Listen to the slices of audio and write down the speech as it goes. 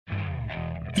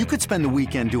You could spend the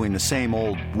weekend doing the same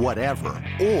old whatever,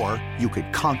 or you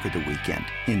could conquer the weekend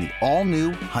in the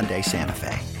all-new Hyundai Santa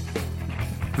Fe.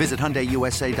 Visit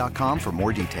HyundaiUSA.com for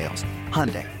more details.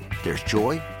 Hyundai, there's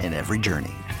joy in every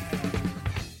journey.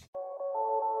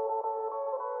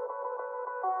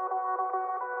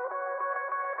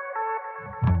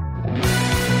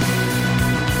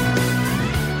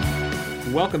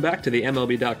 Welcome back to the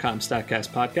MLB.com StatCast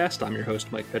podcast. I'm your host,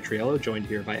 Mike Petriello, joined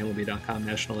here by MLB.com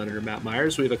national editor Matt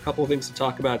Myers. We have a couple of things to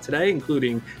talk about today,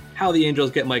 including how the Angels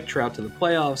get Mike Trout to the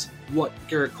playoffs, what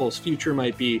Garrett Cole's future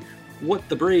might be, what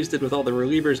the Braves did with all the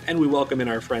relievers, and we welcome in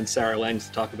our friend Sarah Langs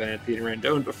to talk about Anthony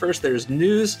Rendon. But first, there's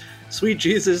news. Sweet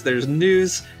Jesus, there's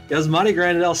news. Yasmani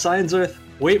Grandal signs with,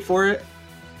 wait for it,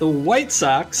 the White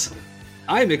Sox.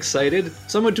 I'm excited.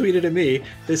 Someone tweeted at me,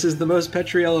 this is the most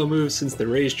Petriello move since the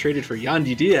Rays traded for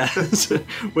Yandy Diaz,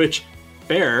 which,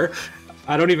 fair.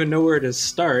 I don't even know where to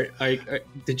start.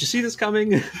 Did you see this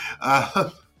coming?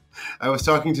 I was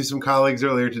talking to some colleagues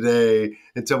earlier today,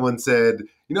 and someone said,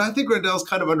 I think Grandal's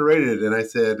kind of underrated. And I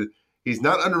said, he's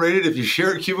not underrated if you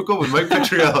share a cubicle with Mike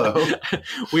Petriello.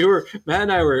 Matt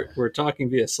and I were talking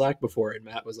via Slack before, and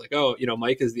Matt was like,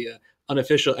 Mike is the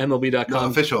unofficial MLB.com.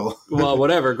 Not official. Well,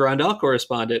 whatever, Grandal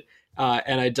correspondent.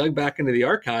 And I dug back into the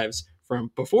archives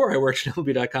from before I worked at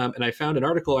MLB.com, and I found an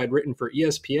article I'd written for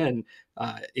ESPN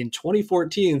in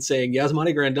 2014 saying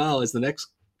Yasmani Grandal is the next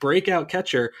breakout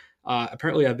catcher.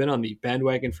 Apparently, I've been on the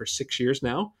bandwagon for 6 years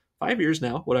now. 5 years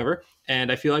now, whatever,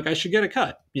 and I feel like I should get a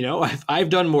cut. I've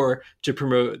done more to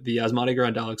promote the Yasmani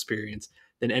Grandal experience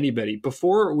than anybody.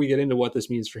 Before we get into what this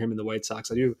means for him in the White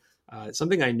Sox, I do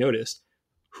something I noticed.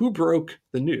 Who broke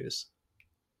the news?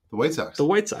 The White Sox. The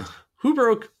White Sox. Who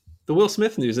broke the Will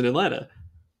Smith news in Atlanta?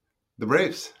 The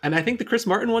Braves. And I think the Chris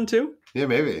Martin one too? Yeah,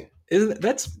 maybe.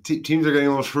 That's teams are getting a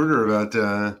little shrewder about.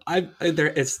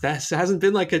 That hasn't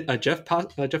been like a Jeff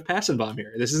Passanbaum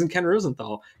here. This isn't Ken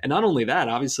Rosenthal, and not only that,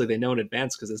 obviously they know in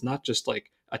advance because it's not just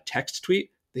like a text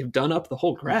tweet. They've done up the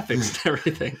whole graphics and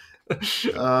everything.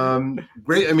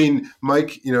 Great. I mean,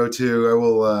 Mike.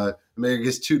 I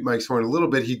guess toot Mike's horn a little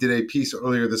bit. He did a piece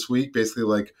earlier this week, basically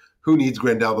like who needs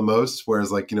Grandal the most,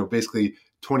 whereas basically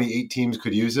 28 teams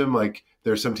could use him. Like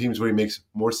there are some teams where he makes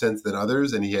more sense than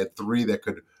others, and he had 3 that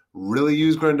could really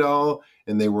use Grandal,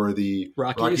 and they were the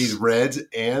Rockies, Reds,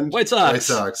 and White Sox.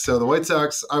 So the White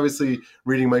Sox, obviously,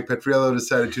 reading Mike Petriello,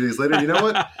 decided 2 days later, you know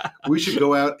what? We should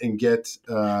go out and get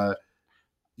Yasmani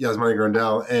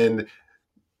Grandal. And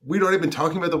we'd already been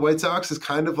talking about the White Sox as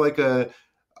kind of like a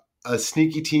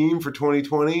sneaky team for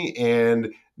 2020,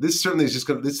 and this certainly is just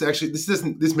going to.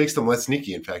 This makes them less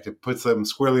sneaky. In fact, it puts them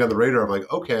squarely on the radar of like,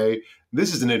 okay,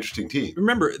 this is an interesting team.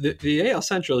 Remember, the AL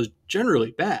Central is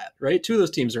generally bad, right? 2 of those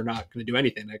teams are not going to do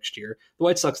anything next year. The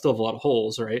White Sox still have a lot of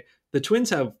holes, right? The Twins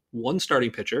have 1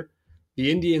 starting pitcher. The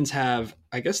Indians have,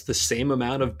 I guess, the same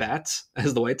amount of bats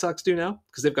as the White Sox do now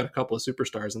because they've got a couple of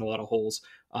superstars and a lot of holes.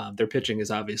 Their pitching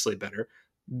is obviously better.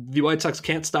 The White Sox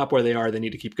can't stop where they are. They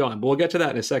need to keep going. But we'll get to that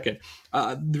in a second.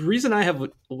 The reason I have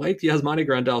liked Yasmani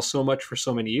Grandal so much for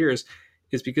so many years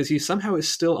is because he somehow is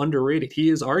still underrated. He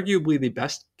is arguably the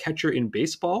best catcher in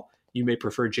baseball. You may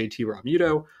prefer JT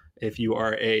Realmuto. If you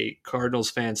are a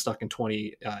Cardinals fan stuck in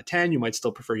 2010, you might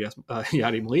still prefer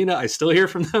Yadi Molina. I still hear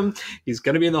from them. He's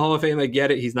going to be in the Hall of Fame. I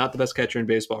get it. He's not the best catcher in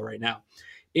baseball right now.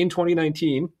 In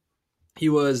 2019, he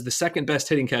was the second best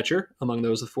hitting catcher among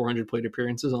those with 400 plate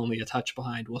appearances, only a touch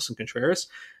behind Wilson Contreras.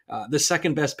 The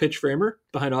second best pitch framer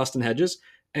behind Austin Hedges.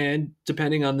 And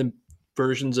depending on the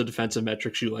versions of defensive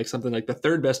metrics you like, something like the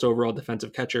 3rd best overall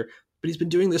defensive catcher. But he's been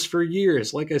doing this for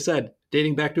years, like I said,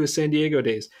 dating back to his San Diego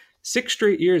days. 6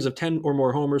 straight years of 10 or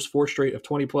more homers, 4 straight of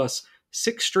 20 plus,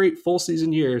 6 straight full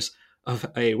season years of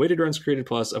a weighted runs created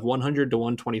plus of 100 to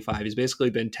 125. He's basically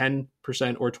been 10%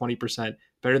 or 20%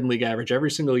 better than league average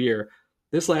every single year.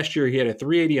 This last year, he had a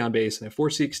 380 on base and a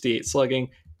 468 slugging.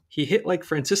 He hit like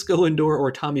Francisco Lindor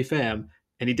or Tommy Pham,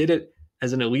 and he did it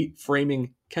as an elite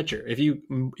framing catcher. If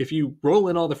you roll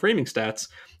in all the framing stats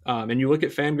and you look at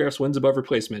Fangraphs wins above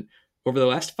replacement, over the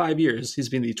last 5 years, he's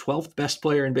been the 12th best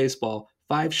player in baseball,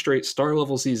 5 straight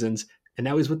star-level seasons, and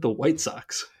now he's with the White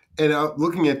Sox. And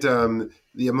looking at I'm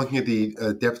looking at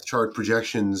the depth chart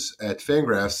projections at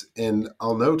Fangraphs, and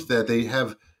I'll note that they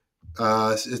have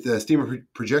the Steamer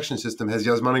projection system has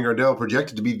Yasmani Grandal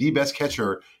projected to be the best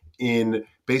catcher in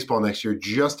baseball next year,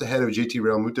 just ahead of JT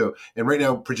Realmuto. And right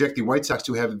now project the White Sox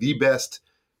to have the best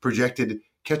projected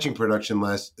catching production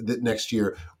next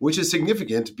year, which is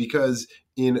significant because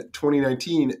in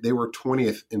 2019 they were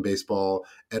 20th in baseball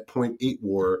at 0.8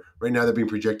 WAR. Right now they're being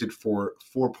projected for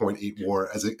 4.8 WAR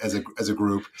as a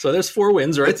group. So there's 4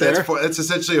 wins there. That's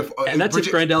essentially and that's if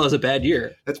Grandal has a bad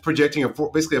year. That's projecting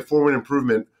basically a 4-win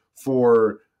improvement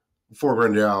for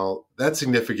Grandal. That's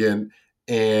significant.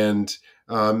 And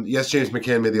yes, James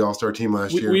McCann made the All-Star team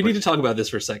last year. We need to talk about this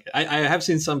for a second. I have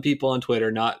seen some people on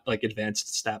Twitter, not like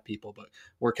advanced stat people, but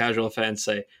more casual fans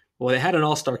say, well, they had an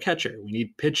All-Star catcher. We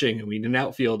need pitching and we need an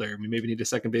outfielder. And we maybe need a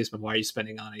second baseman. Why are you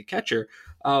spending on a catcher?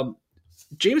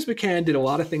 James McCann did a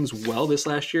lot of things well this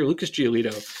last year. Lucas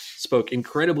Giolito spoke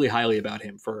incredibly highly about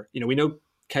him for, we know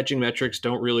catching metrics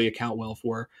don't really account well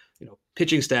for,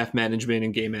 pitching staff management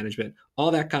and game management,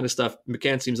 all that kind of stuff.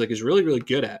 McCann seems like he's really, really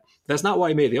good at. That's not why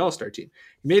he made the All-Star team.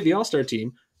 He made the All-Star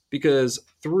team because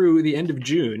through the end of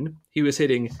June, he was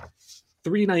hitting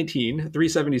 319,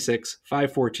 376,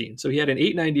 514. So he had an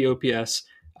 890 OPS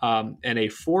and a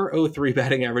 403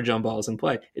 batting average on balls in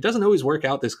play. It doesn't always work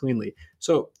out this cleanly.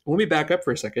 So let me back up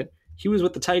for a second. He was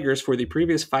with the Tigers for the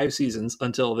previous 5 seasons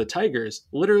until the Tigers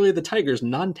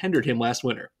non-tendered him last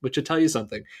winter, which should tell you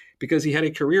something, because he had a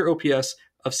career OPS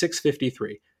of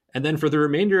 653. And then for the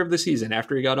remainder of the season,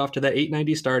 after he got off to that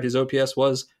 890 start, his OPS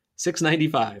was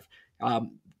 695.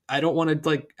 I don't want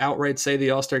to outright say the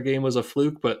All-Star game was a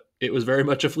fluke, but it was very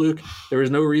much a fluke. There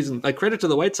was no reason. Credit to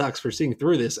the White Sox for seeing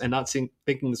through this and not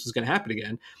thinking this was going to happen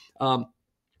again.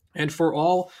 And for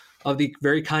all of the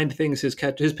very kind things his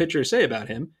pitchers say about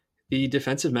him, the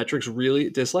defensive metrics really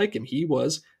dislike him. He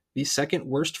was the second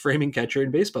worst framing catcher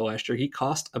in baseball last year. He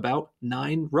cost about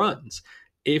 9 runs.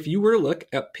 If you were to look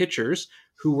at pitchers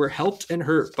who were helped and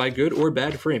hurt by good or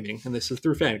bad framing, and this is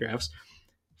through Fangraphs,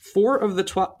 4 of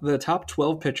the top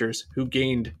 12 pitchers who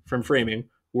gained from framing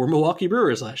were Milwaukee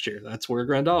Brewers last year. That's where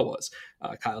Grandal was.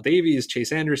 Kyle Davies,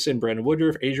 Chase Anderson, Brandon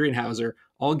Woodruff, Adrian Hauser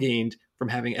all gained from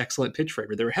having excellent pitch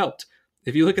framing. They were helped.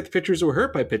 If you look at the pitchers who were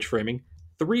hurt by pitch framing,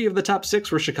 3 of the top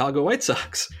 6 were Chicago White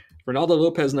Sox. Ronaldo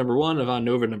Lopez, number 1, Ivan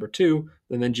Nova, number 2,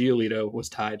 and then Giolito was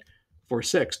tied for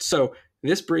 6th. So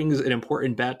this brings an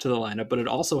important bat to the lineup, but it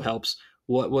also helps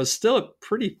what was still a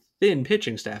pretty thin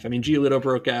pitching staff. I mean, Giolito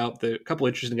broke out, the couple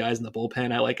interesting guys in the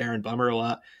bullpen. I like Aaron Bummer a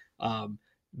lot.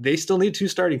 They still need 2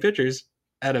 starting pitchers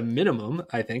at a minimum,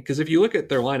 I think, because if you look at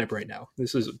their lineup right now,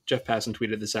 this is Jeff Passan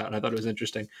tweeted this out, and I thought it was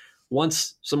interesting.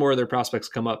 Once some more of their prospects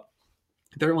come up,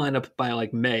 their lineup by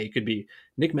May could be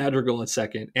Nick Madrigal at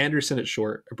second, Anderson at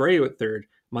short, Abreu at third,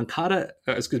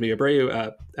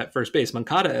 Abreu at first base,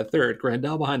 Moncada at third,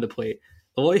 Grandal behind the plate,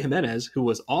 Eloy Jimenez, who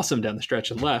was awesome down the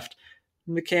stretch and left.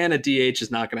 McCann at DH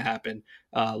is not going to happen.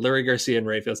 Larry Garcia and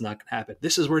Rayfield is not going to happen.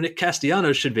 This is where Nick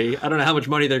Castellanos should be. I don't know how much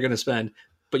money they're going to spend,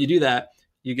 but you do that,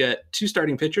 you get 2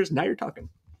 starting pitchers. Now you're talking.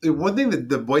 One thing that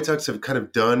the White Sox have kind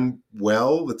of done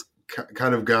well, that's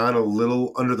kind of gone a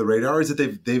little under the radar, is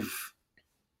that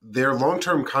their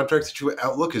long-term contract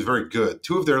outlook is very good.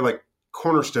 2 of their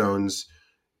cornerstones,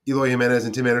 Eloy Jimenez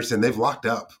and Tim Anderson, they've locked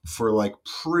up for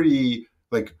pretty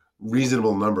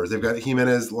reasonable numbers. They've got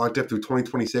Jimenez locked up through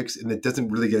 2026, and it doesn't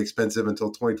really get expensive until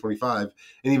 2025.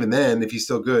 And even then, if he's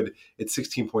still good, it's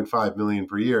 $16.5 million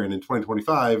per year. And in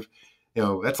 2025,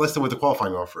 that's less than what the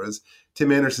qualifying offer is.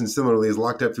 Tim Anderson similarly is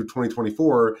locked up through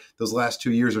 2024. Those last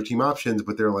 2 years are team options,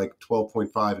 but they're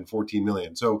 12.5 and 14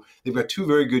 million. So they've got 2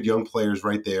 very good young players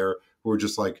right there who are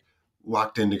just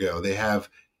locked in to go. They have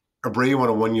Abreu on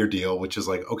a 1-year deal, which is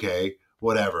okay,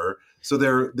 whatever. So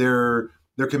their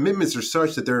commitments are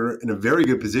such that they're in a very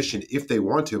good position if they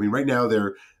want to. I mean, right now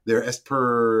they're as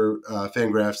per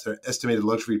Fangraphs, their estimated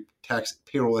luxury tax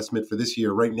payroll estimate for this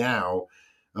year right now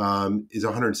is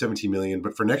 117 million,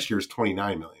 but for next year is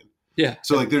 29 million. Yeah.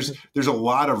 So there's a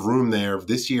lot of room there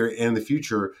this year and the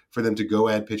future for them to go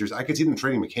add pitchers. I could see them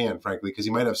trading McCann, frankly, because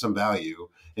he might have some value,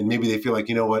 and maybe they feel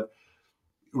you know what,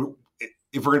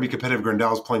 if we're going to be competitive,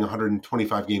 Grandal's playing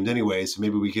 125 games anyway, so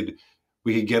maybe we could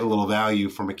get a little value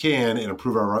from McCann and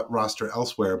improve our roster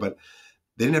elsewhere. But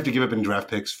they didn't have to give up any draft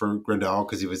picks for Grandal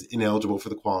because he was ineligible for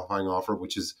the qualifying offer,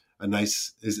 which is a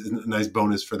nice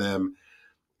bonus for them.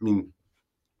 I mean,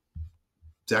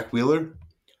 Zach Wheeler,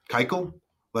 Keuchel,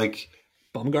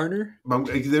 Bumgarner.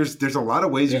 There's a lot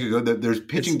of ways you could go. There's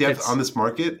pitching depth on this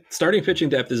market. Starting pitching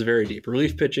depth is very deep.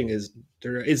 Relief pitching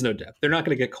there is no depth. They're not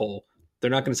going to get Cole. They're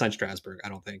not going to sign Strasburg, I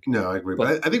don't think. No, I agree.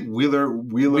 But I think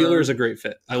Wheeler is a great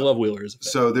fit. I love Wheeler as a fit.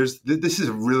 So this is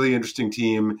a really interesting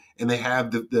team, and they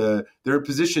have they're in a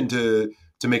position to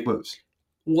make moves.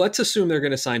 Let's assume they're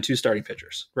going to sign 2 starting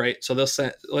pitchers, right? So let's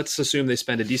assume they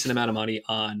spend a decent amount of money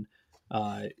on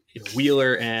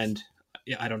Wheeler and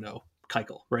I don't know,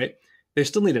 Keuchel, right? They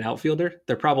still need an outfielder.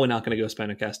 They're probably not going to go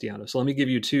spend on Castellanos. So let me give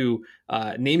you two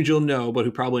names you'll know, but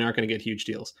who probably aren't going to get huge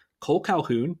deals. Cole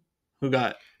Calhoun, who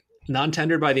got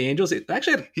non-tendered by the Angels. It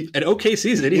actually had an okay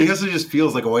season. He also just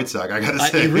feels like a White Sox, I got to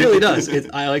say. It really does.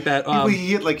 I like that. He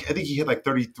hit I think he hit like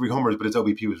 33 homers, but his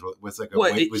OBP was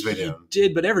way down. He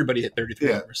did, but everybody hit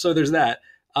 33 homers. So there's that.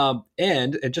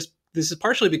 And just this is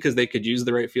partially because they could use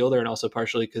the right fielder, and also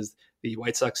partially because the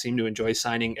White Sox seem to enjoy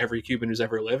signing every Cuban who's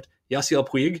ever lived. Yasiel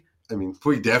Puig. I mean,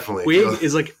 Puig definitely. Puig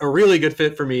is like a really good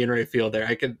fit for me in right field there.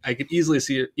 I could easily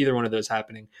see either one of those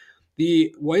happening.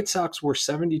 The White Sox were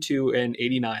 72 and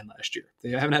 89 last year.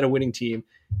 They haven't had a winning team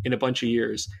in a bunch of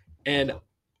years. And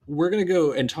we're going to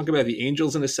go and talk about the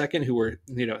Angels in a second, who were,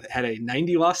 had a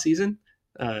 90-loss season.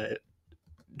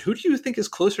 Who do you think is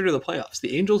closer to the playoffs,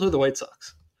 the Angels or the White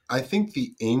Sox? I think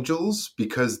the Angels,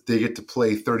 because they get to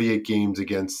play 38 games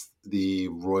against the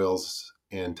Royals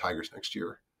and Tigers next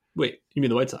year. Wait, you mean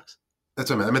the White Sox? That's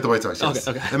what I meant. I meant the White Sox. Yes.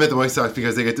 Okay. I meant the White Sox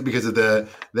because they get to, because of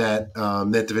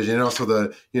that division, and also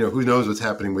the who knows what's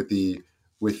happening with the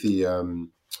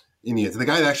Indians. And the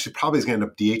guy that actually probably is going to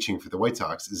end up DHing for the White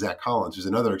Sox is Zach Collins, who's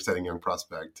another exciting young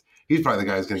prospect. He's probably the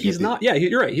guy who's going to get. He's not. Yeah,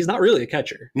 you're right. He's not really a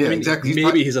catcher. Yeah, exactly.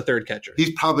 Maybe he's a third catcher.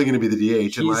 He's probably going to be the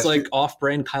DH. He's like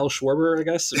off-brand Kyle Schwarber, I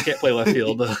guess. He can't play left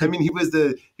field. I mean, he was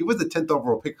the 10th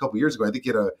overall pick a couple years ago. I think he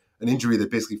had an injury that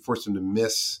basically forced him to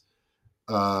miss.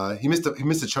 He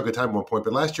missed a chunk of time at one point,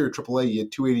 but last year at AAA he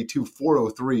had 282,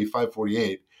 403,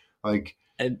 548.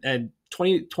 And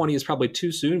 2020 is probably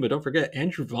too soon, but don't forget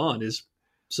Andrew Vaughn is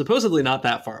supposedly not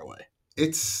that far away.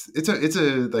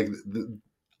 The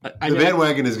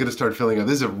bandwagon is going to start filling up.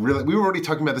 This is we were already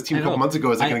talking about this team a couple months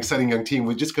ago as an exciting young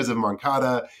team just because of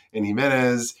Moncada and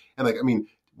Jimenez and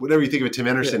whatever you think of Tim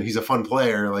Anderson, he's a fun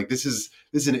player. This is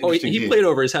an interesting team. He played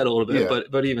over his head a little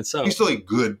bit, but even so, he's still a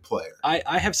good player.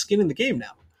 I have skin in the game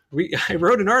now. I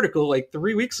wrote an article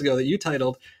 3 weeks ago that you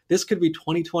titled, "This could be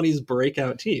 2020's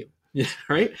breakout team."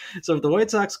 Right? So if the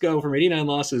White Sox go from 89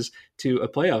 losses to a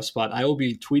playoff spot, I will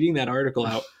be tweeting that article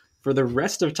out for the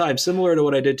rest of time, similar to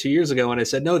what I did 2 years ago when I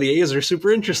said, no, the A's are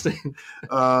super interesting.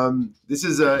 This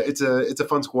is it's a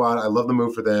fun squad. I love the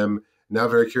move for them. Now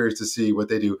very curious to see what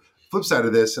they do. Flip side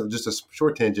of this, just a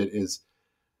short tangent, is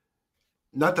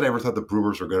not that I ever thought the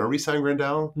Brewers were going to re-sign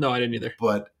Grandal. No, I didn't either.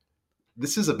 But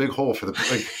this is a big hole for the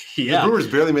the Brewers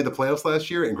barely made the playoffs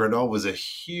last year, and Grandal was a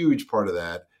huge part of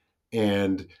that.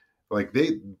 And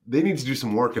they need to do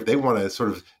some work if they want to sort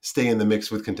of stay in the mix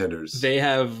with contenders. They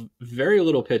have very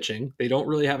little pitching. They don't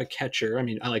really have a catcher. I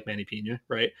mean, I like Manny Pena,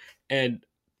 right? And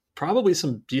probably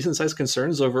some decent-sized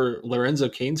concerns over Lorenzo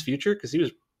Cain's future because he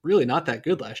was really not that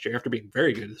good last year after being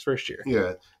very good his first year.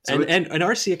 Yeah. So and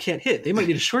Arcia can't hit. They might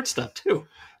need a shortstop too.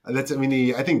 I think to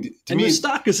me,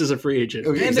 Moustakas is a free agent.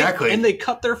 Okay, exactly. And they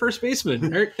cut their first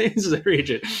baseman. Eric Thames is a free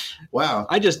agent. Wow.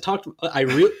 I just talked. How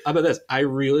about this? I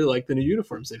really like the new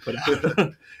uniforms they put out.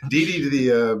 Didi to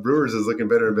the Brewers is looking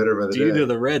better and better by the day. Didi to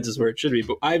the Reds is where it should be.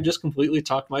 But I've just completely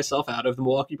talked myself out of the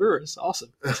Milwaukee Brewers. Awesome.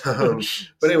 But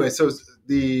anyway, so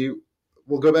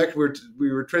we'll go back.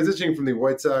 We were transitioning from the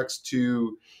White Sox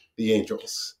to the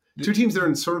Angels. Two teams that are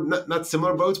in sort of not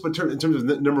similar boats, but in terms of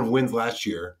the number of wins last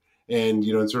year. And,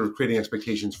 and sort of creating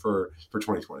expectations for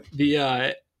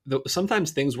 2020.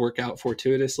 Sometimes things work out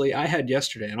fortuitously. I had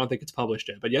yesterday, I don't think it's published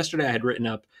yet, but yesterday I had written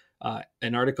up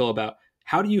an article about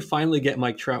how do you finally get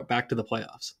Mike Trout back to the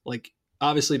playoffs?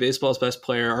 Obviously baseball's best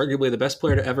player, arguably the best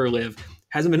player to ever live,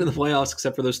 hasn't been in the playoffs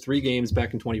except for those 3 games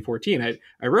back in 2014.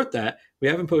 I wrote that. We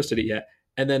haven't posted it yet.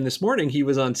 And then this morning he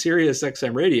was on Sirius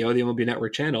XM Radio, the MLB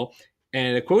Network channel,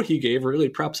 and a quote he gave really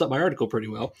props up my article pretty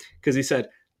well because he said,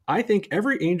 I think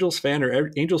every Angels fan or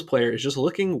every Angels player is just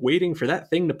waiting for that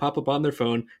thing to pop up on their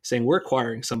phone saying, we're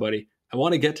acquiring somebody. I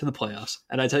want to get to the playoffs.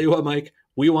 And I tell you what, Mike,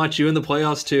 we want you in the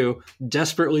playoffs too,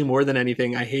 desperately more than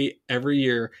anything. I hate every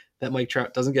year that Mike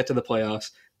Trout doesn't get to the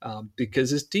playoffs because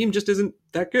his team just isn't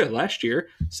that good. Last year,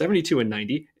 72 and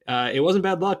 90. It wasn't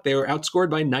bad luck. They were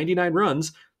outscored by 99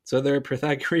 runs. So their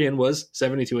Pythagorean was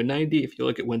 72 and 90. If you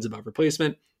look at wins above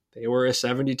replacement, they were a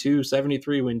 72,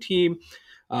 73 win team.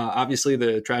 Obviously,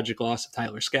 the tragic loss of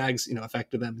Tyler Skaggs,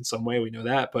 affected them in some way. We know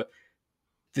that, but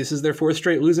this is their 4th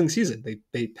straight losing season.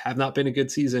 They have not been a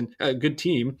good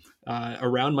team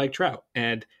around Mike Trout,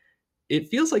 and it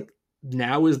feels like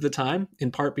now is the time. In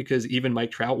part because even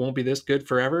Mike Trout won't be this good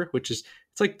forever, which is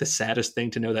it's the saddest thing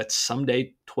to know that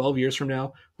someday, 12 years from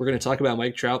now, we're going to talk about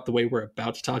Mike Trout the way we're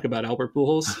about to talk about Albert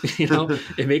Pujols.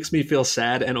 It makes me feel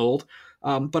sad and old,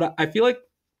 but I feel like.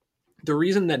 The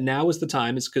reason that now is the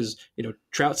time is because,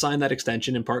 Trout signed that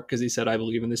extension in part because he said, I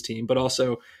believe in this team, but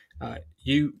also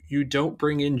you don't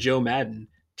bring in Joe Madden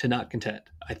to not contend,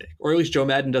 I think. Or at least Joe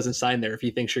Madden doesn't sign there if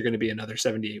he thinks you're going to be another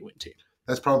 78-win team.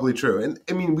 That's probably true. And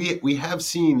I mean, we have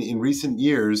seen in recent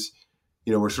years,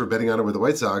 we're sort of betting on it with the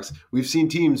White Sox. We've seen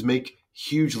teams make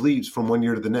huge leaps from one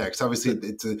year to the next. Obviously,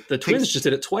 the Twins just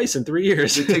did it twice in 3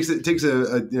 years. it takes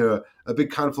a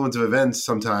big confluence of events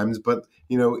sometimes, but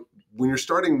when you're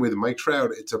starting with Mike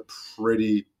Trout, it's a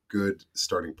pretty good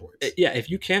starting point. Yeah, if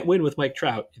you can't win with Mike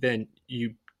Trout, then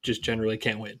you just generally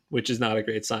can't win, which is not a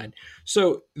great sign.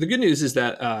 So the good news is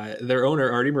that their owner,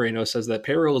 Artie Moreno, says that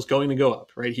payroll is going to go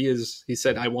up, right? He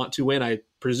said, I want to win. I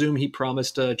presume he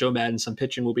promised Joe Madden some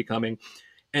pitching will be coming.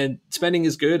 And spending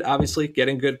is good. Obviously,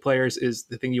 getting good players is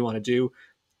the thing you want to do.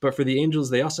 But for the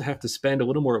Angels, they also have to spend a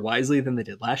little more wisely than they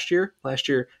did last year. Last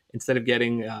year, instead of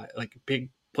getting big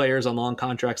players on long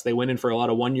contracts, they went in for a lot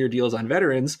of one-year deals on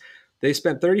veterans. They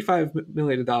spent $35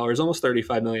 million, almost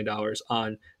 $35 million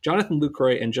on Jonathan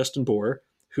Lucroy and Justin Bour,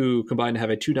 who combined to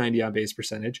have a .290 on-base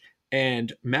percentage,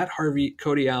 and Matt Harvey,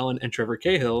 Cody Allen, and Trevor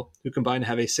Cahill, who combined to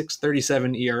have a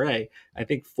 .637 ERA. I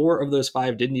think 4 of those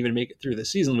 5 didn't even make it through the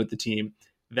season with the team.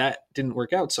 That didn't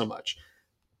work out so much.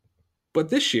 But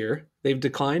this year, they've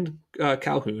declined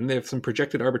Calhoun. They have some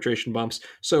projected arbitration bumps.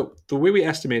 So the way we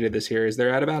estimated this here is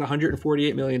they're at about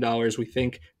 $148 million. We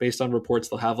think, based on reports,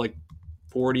 they'll have like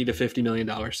 $40 to $50 million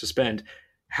to spend.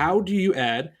 How do you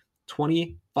add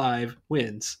 25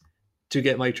 wins to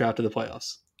get Mike Trout to the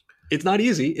playoffs? It's not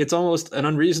easy. It's almost an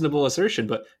unreasonable assertion,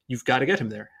 but you've got to get him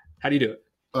there. How do you do it?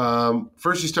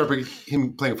 First, you start by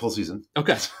him playing a full season.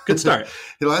 Okay, good start.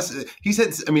 He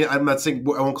said, I mean, I'm not saying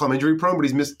I won't call him injury prone, but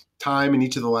he's missed time in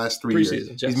each of the last 3 years.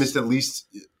 Seasons, yes. He's missed at least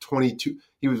 22.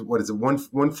 He was, what is it? One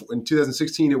in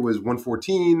 2016, it was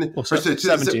 114. Well,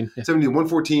 17.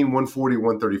 114, 140,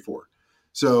 134.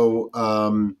 So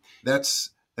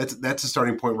that's a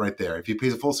starting point right there. If he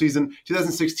plays a full season,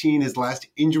 2016, his last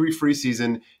injury-free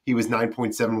season, he was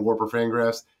 9.7 WAR per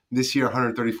Fangraphs. This year,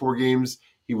 134 games.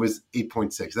 He was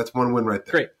 8.6. That's one win right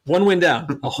there. Great. One win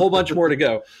down. A whole bunch more to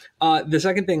go. The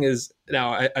second thing is,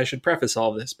 now I should preface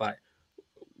all of this by,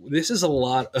 this is a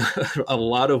lot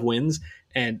of wins,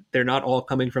 and they're not all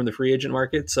coming from the free agent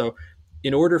market. So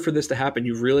in order for this to happen,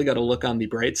 you've really got to look on the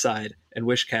bright side and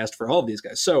wish cast for all of these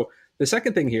guys. So the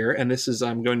second thing here, and this is,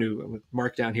 I'm going to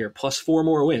mark down here, plus 4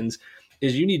 more wins,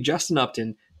 is you need Justin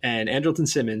Upton and Andrelton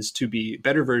Simmons to be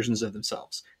better versions of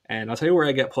themselves. And I'll tell you where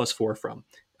I get plus 4 from.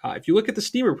 If you look at the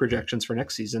Steamer projections for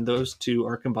next season, those two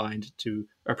are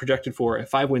projected for a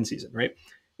 5-win season, right?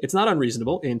 It's not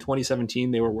unreasonable. In 2017,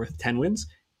 they were worth 10 wins.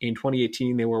 In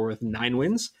 2018, they were worth 9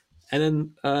 wins. And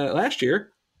then last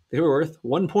year, they were worth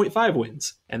 1.5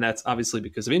 wins. And that's obviously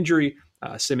because of injury.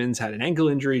 Simmons had an ankle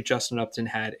injury. Justin Upton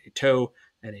had a toe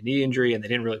and a knee injury, and they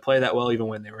didn't really play that well even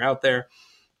when they were out there.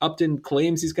 Upton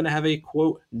claims he's going to have a,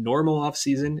 quote, normal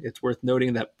offseason. It's worth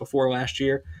noting that before last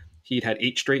year, he'd had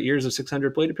 8 straight years of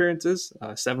 600 plate appearances.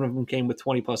 7 of them came with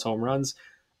 20-plus home runs.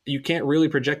 You can't really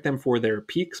project them for their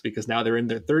peaks because now they're in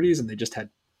their 30s and they just had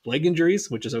leg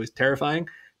injuries, which is always terrifying.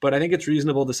 But I think it's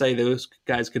reasonable to say those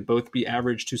guys could both be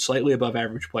average to slightly above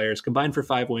average players. Combined for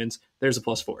 5 wins, there's a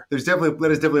plus 4. That is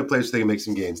definitely a place they can make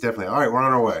some gains. Definitely. All right, we're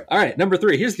on our way. All right, number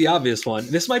 3. Here's the obvious one.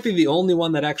 This might be the only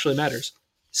one that actually matters.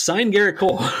 Sign Garrett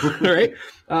Cole. All right.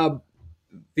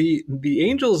 The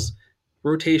Angels'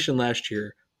 rotation last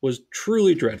year was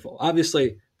truly dreadful.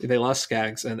 Obviously, they lost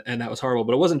Skaggs, and that was horrible,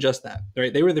 but it wasn't just that.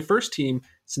 Right? They were the first team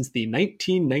since the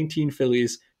 1919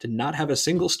 Phillies to not have a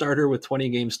single starter with 20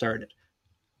 games started.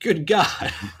 Good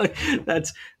God.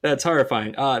 That's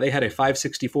horrifying. They had a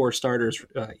 .564 starters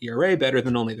ERA, better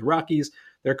than only the Rockies.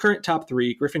 Their current top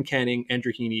 3, Griffin Canning,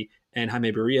 Andrew Heaney, and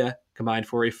Jaime Barria, combined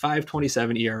for a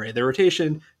 .527 ERA. Their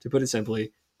rotation, to put it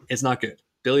simply, is not good.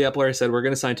 Billy Epler said, we're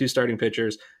going to sign 2 starting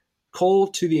pitchers. Cole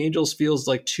to the Angels feels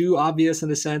like too obvious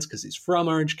in a sense because he's from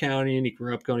Orange County and he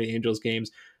grew up going to Angels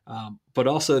games. But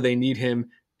also they need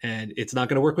him, and it's not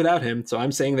going to work without him. So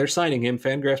I'm saying they're signing him.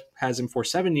 Fangraphs has him for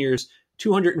 7 years,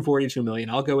 $242 million.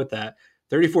 I'll go with that.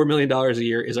 $34 million a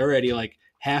year is already like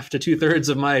half to 2/3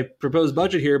 of my proposed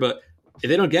budget here, but if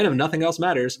they don't get him, nothing else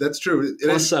matters. That's true.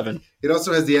 Plus 7. It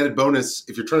also has the added bonus,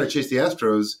 if you're trying to chase the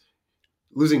Astros,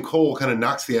 losing Cole kind of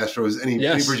knocks the Astros, any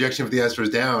projection of the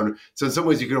Astros down. So in some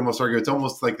ways, you could almost argue it's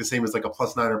almost like the same as like a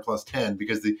 +9 or +10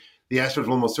 because the Astros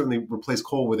will almost certainly replace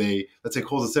Cole with let's say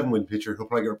Cole's a 7-win pitcher. He'll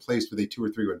probably get replaced with a 2 or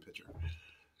 3-win pitcher.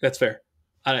 That's fair.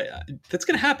 That's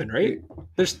going to happen, right?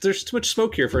 There's too much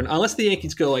smoke here unless the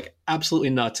Yankees go like absolutely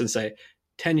nuts and say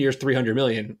 10 years, $300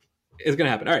 million. It's going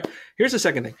to happen. All right. Here's the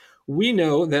second thing. We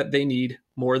know that they need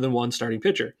more than one starting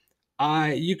pitcher.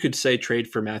 You could say trade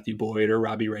for Matthew Boyd or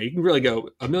Robbie Ray. You can really go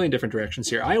a million different directions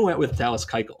here. I went with Dallas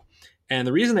Keuchel. And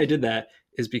the reason I did that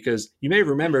is because you may have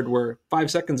remembered where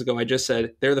 5 seconds ago I just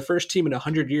said they're the first team in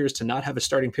 100 years to not have a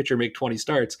starting pitcher make 20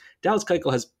 starts. Dallas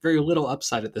Keuchel has very little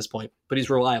upside at this point, but he's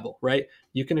reliable, right?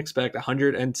 You can expect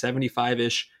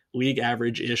 175-ish, league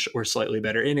average-ish, or slightly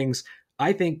better innings.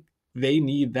 I think they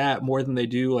need that more than they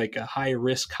do like a high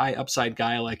risk, high upside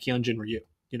guy like Hyunjin Ryu.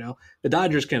 You know, the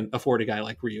Dodgers can afford a guy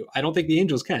like Ryu. I don't think the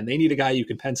Angels can. They need a guy you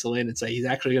can pencil in and say he's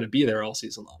actually going to be there all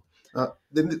season long.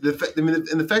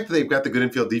 The fact that they've got the good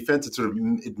infield defense,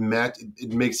 it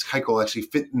makes Keuchel actually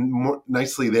fit more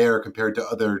nicely there compared to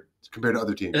other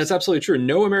teams. And that's absolutely true.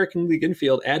 No American League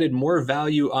infield added more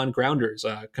value on grounders,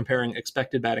 comparing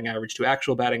expected batting average to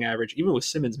actual batting average. Even with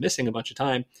Simmons missing a bunch of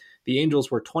time, the Angels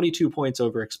were 22 points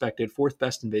over expected, 4th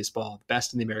best in baseball,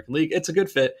 best in the American League. It's a good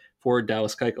fit for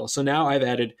Dallas Keuchel. So now I've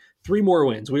added 3 more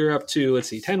wins. We were up to,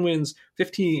 10 wins,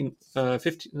 15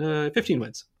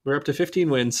 wins. We're up to 15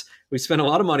 wins. We spent a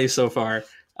lot of money so far,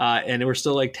 and we're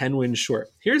still like 10 wins short.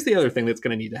 Here's the other thing that's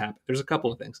going to need to happen. There's a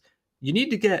couple of things. You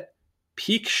need to get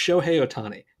peak Shohei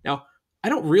Ohtani. Now, I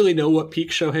don't really know what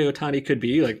peak Shohei Ohtani could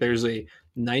be. Like, there's a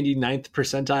 99th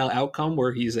percentile outcome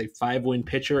where he's a 5-win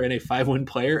pitcher and a 5-win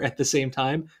player at the same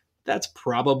time. That's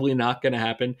probably not going to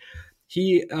happen.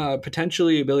 He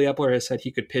potentially, Billy Epler has said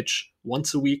he could pitch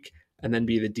once a week and then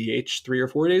be the DH 3 or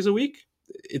 4 days a week.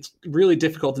 It's really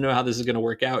difficult to know how this is going to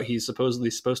work out. He's supposedly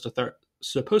supposed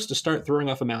to start throwing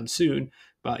off a mound soon,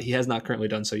 but he has not currently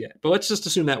done so yet. But let's just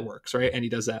assume that works, right? And he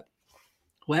does that.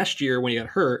 Last year when he got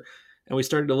hurt and we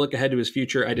started to look ahead to his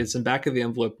future, I did some back of the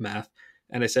envelope math,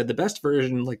 and I said the best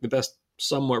version, like the best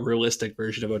somewhat realistic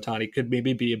version of Ohtani, could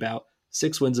maybe be about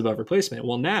 6 wins above replacement.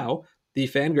 Well, now the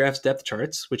Fangraphs depth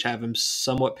charts, which have him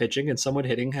somewhat pitching and somewhat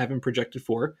hitting, have him projected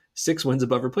for 6 wins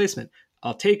above replacement.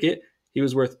 I'll take it. He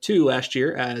was worth 2 last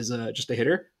year as just a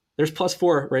hitter. There's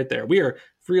 +4 right there. We are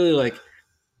really like,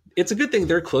 it's a good thing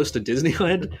they're close to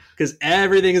Disneyland because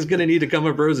everything is going to need to come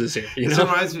up roses here. You know?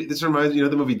 This reminds me, you know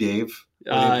the movie Dave?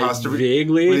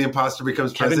 Vaguely. Where the imposter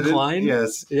becomes Kevin president? Kline?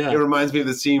 Yes. Yeah. It reminds me of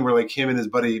the scene where like him and his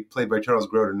buddy, played by Charles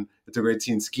Grodin, it's a great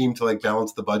scene, scheme to like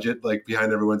balance the budget like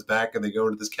behind everyone's back, and they go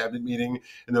into this cabinet meeting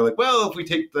and they're like, well, if we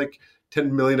take like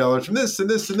 $10 million from this and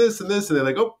this and this and this, and they're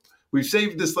like, oh, we've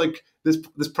saved this like this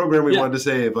program we wanted to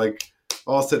save. Like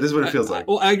all said, this is what it feels like.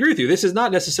 Well, I agree with you. This is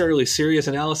not necessarily serious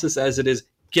analysis as it is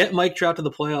get Mike Trout to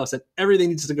the playoffs and everything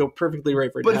needs to go perfectly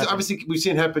right for it. But it's obviously we've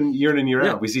seen it happen year in and year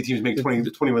out. We see teams make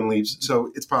 21 leaps,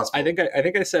 so it's possible. I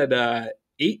think I said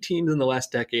 8 teams in the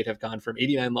last decade have gone from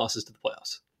 89 losses to the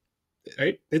playoffs.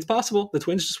 Right? It's possible. The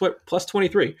Twins just went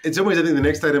 +23. In some ways, I think the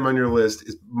next item on your list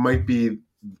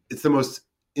it's the most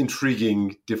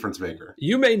intriguing difference maker.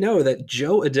 You may know that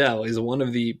Joe Adell is one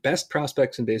of the best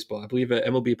prospects in baseball. I believe at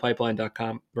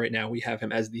MLBpipeline.com right now we have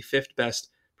him as the 5th best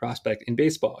prospect in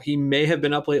baseball. He may have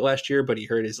been up late last year, but he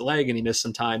hurt his leg and he missed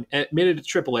some time and made it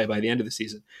to AAA by the end of the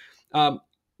season.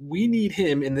 We need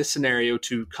him in this scenario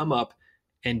to come up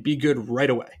and be good right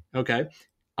away. Okay.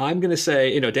 I'm going to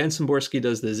say, Dan Szymborski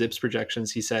does the Zips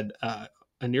projections. He said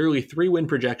a nearly 3-win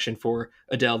projection for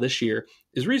Adell this year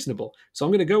is reasonable. So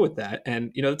I'm going to go with that.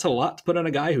 And, that's a lot to put on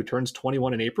a guy who turns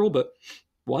 21 in April, but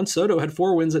Juan Soto had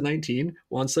 4 wins at 19.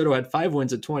 Juan Soto had 5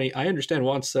 wins at 20. I understand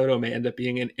Juan Soto may end up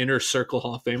being an inner circle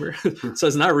Hall of Famer. So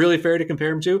it's not really fair to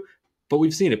compare him to, but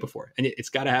we've seen it before and it's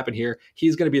got to happen here.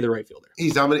 He's going to be the right fielder.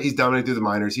 He's dominant through the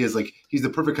minors. He's the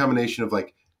perfect combination of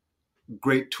like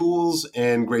great tools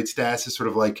and great stats to sort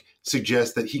of like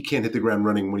suggest that he can't hit the ground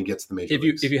running when he gets to the major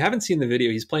leagues. If you haven't seen the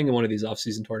video, he's playing in one of these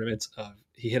off-season tournaments.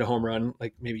 He hit a home run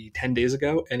like maybe 10 days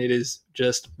ago, and it is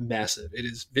just massive. It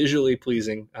is visually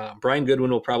pleasing. Brian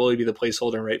Goodwin will probably be the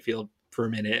placeholder in right field for a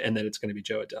minute, and then it's going to be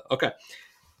Joe Adell. Okay.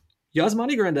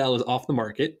 Yasmani Grandal is off the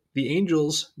market. The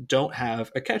Angels don't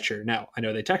have a catcher. Now, I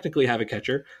know they technically have a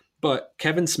catcher, but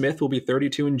Kevin Smith will be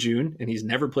 32 in June, and he's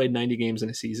never played 90 games in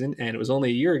a season, and it was only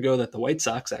a year ago that the White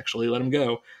Sox actually let him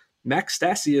go. Max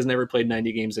Stassi has never played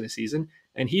 90 games in a season,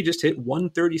 and he just hit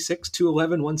 136,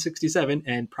 211, 167,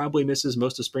 and probably misses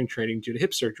most of spring training due to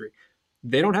hip surgery.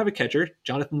 They don't have a catcher.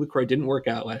 Jonathan Lucroy didn't work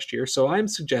out last year, so I'm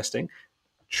suggesting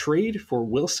trade for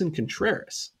Wilson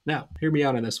Contreras. Now, hear me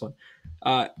out on this one.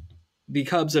 The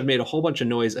Cubs have made a whole bunch of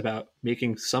noise about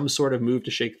making some sort of move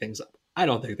to shake things up. I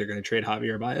don't think they're going to trade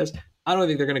Javier Baez. I don't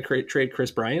think they're going to trade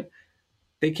Chris Bryant.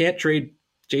 They can't trade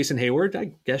Jason Hayward.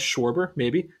 I guess Schwarber,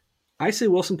 maybe. I say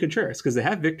Wilson Contreras because they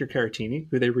have Victor Caratini,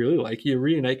 who they really like. You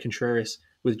reunite Contreras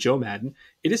with Joe Madden.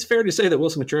 It is fair to say that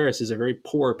Wilson Contreras is a very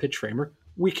poor pitch framer.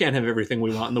 We can't have everything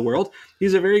we want in the world.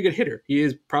 He's a very good hitter. He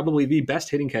is probably the best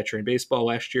hitting catcher in baseball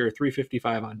last year,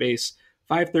 355 on base,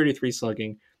 533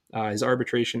 slugging. His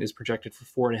arbitration is projected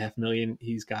for $4.5 million.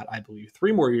 He's got, I believe,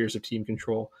 3 more years of team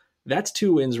control. That's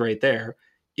 2 wins right there.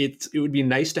 it would be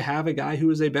nice to have a guy who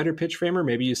is a better pitch framer.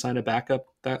 Maybe you sign a backup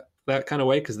that kind of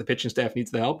way because the pitching staff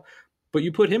needs the help. But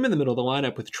you put him in the middle of the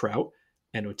lineup with Trout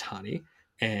and Ohtani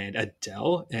and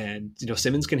Adele, and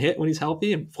Simmons can hit when he's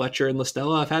healthy, and Fletcher and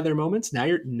Listella have had their moments. Now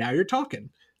you're talking.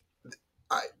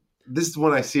 This is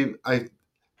one I see. It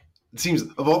seems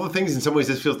of all the things, in some ways,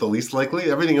 this feels the least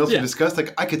likely. Everything else we discussed,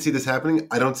 like I could see this happening.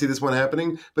 I don't see this one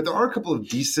happening, but there are a couple of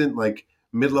decent, like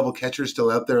mid-level catchers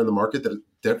still out there in the market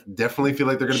that definitely feel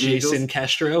like they're going to be Angels.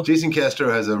 Jason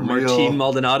Castro has a Martin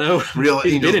Maldonado, real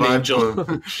Angels vibe. Angel.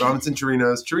 Robinson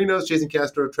Chirinos, Jason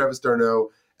Castro, Travis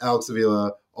d'Arnaud, Alex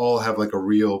Avila all have like a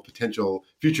real potential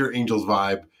future Angels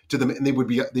vibe to them, and they'd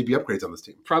be upgrades on this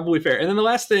team. Probably fair. And then the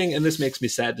last thing, and this makes me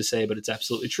sad to say, but it's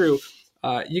absolutely true.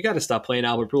 You got to stop playing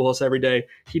Albert Pujols every day.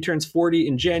 He turns 40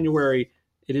 in January.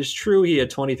 It is true he had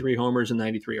 23 homers and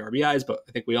 93 RBIs, but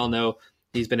I think we all know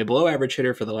he's been a below-average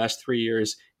hitter for the last 3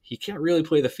 years. He can't really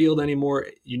play the field anymore.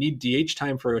 You need DH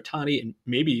time for Ohtani and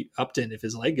maybe Upton if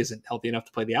his leg isn't healthy enough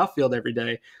to play the outfield every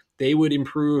day. They would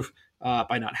improve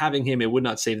by not having him. It would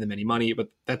not save them any money, but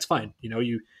that's fine.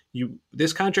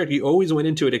 This contract, you always went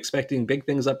into it expecting big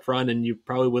things up front, and you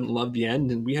probably wouldn't love the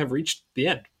end, and we have reached the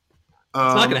end. It's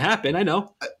not going to happen, I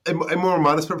know. A more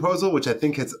modest proposal, which I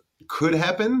think could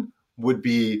happen, would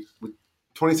be with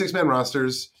 26-man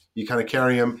rosters. You kind of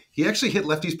carry him. He actually hit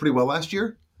lefties pretty well last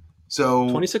year. So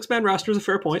 26-man roster is a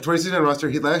fair point. 26-man roster.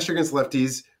 He last year against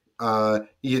lefties.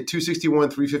 He hit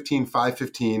 261, 315,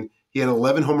 515. He had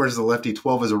 11 homers as a lefty,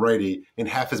 12 as a righty, and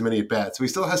half as many at bats. So he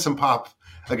still has some pop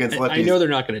against lefties. I know they're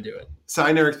not going to do it.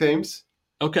 Sign Eric Thames.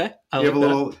 Okay, you have a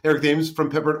little Eric Thames from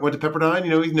went to Pepperdine.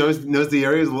 He knows the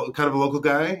area. Is kind of a local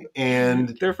guy,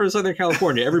 and they're from Southern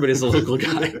California. Everybody's a local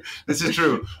guy. This is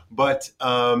true, but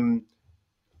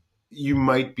you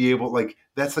might be able, like,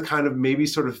 that's the kind of maybe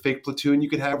sort of fake platoon you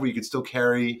could have where you could still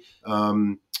carry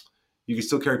Pujols.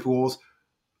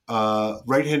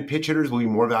 Right-hand pitch hitters will be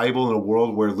more valuable in a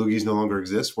world where loogies no longer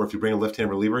exist, where if you bring a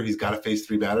left-hand reliever, he's got to face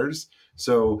 3 batters.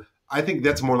 So I think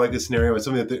that's more like the scenario. It's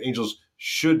something that the Angels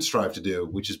should strive to do,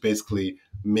 which is basically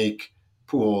make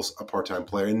Pujols a part-time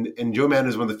player. And Joe Maddon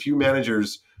is one of the few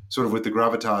managers sort of with the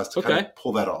gravitas to kind of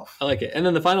pull that off. I like it. And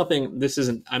then the final thing,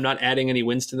 I'm not adding any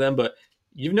wins to them, but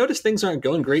you've noticed things aren't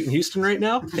going great in Houston right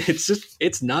now.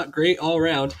 It's not great all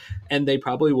around, and they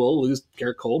probably will lose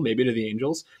Garrett Cole, maybe to the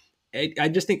Angels. I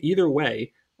just think either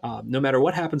way, no matter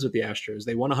what happens with the Astros,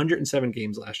 they won 107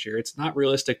 games last year. It's not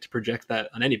realistic to project that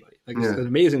on anybody. It's an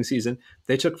amazing season.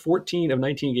 They took 14 of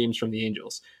 19 games from the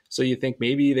Angels. So you think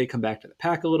maybe they come back to the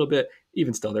pack a little bit.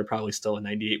 Even still, they're probably still a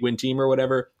 98-win team or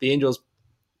whatever. The Angels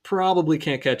probably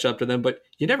can't catch up to them, but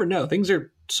you never know. Things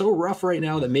are so rough right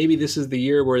now that maybe this is the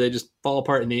year where they just fall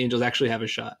apart and the Angels actually have a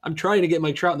shot. I'm trying to get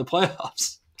Mike Trout in the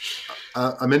playoffs.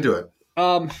 I'm into it.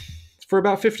 For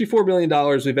about $54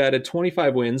 million, we've added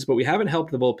 25 wins, but we haven't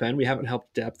helped the bullpen. We haven't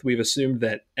helped depth. We've assumed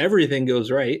that everything goes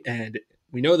right, and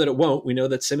we know that it won't. We know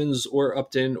that Simmons or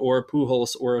Upton or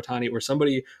Pujols or Ohtani or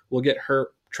somebody will get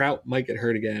hurt. Trout might get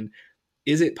hurt again.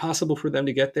 Is it possible for them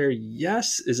to get there?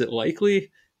 Yes. Is it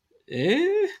likely?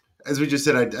 As we just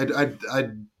said,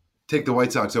 I'd take the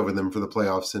White Sox over them for the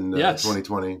playoffs in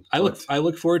 2020. I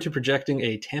look forward to projecting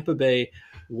a Tampa Bay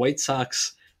White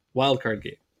Sox wildcard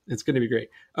game. It's going to be great.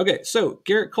 Okay, so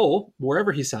Garrett Cole,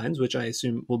 wherever he signs, which I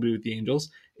assume will be with the Angels,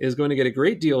 is going to get a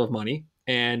great deal of money,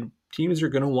 and teams are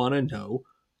going to want to know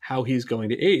how he's going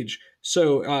to age.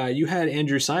 So you had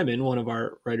Andrew Simon, one of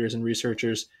our writers and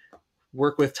researchers,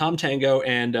 work with Tom Tango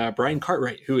and Brian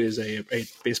Cartwright, who is a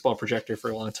baseball projector for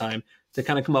a long time, to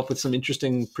kind of come up with some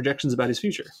interesting projections about his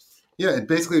future. Yeah,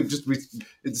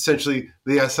 essentially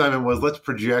the assignment was, let's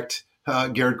project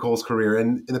Garrett Cole's career.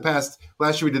 And in the past,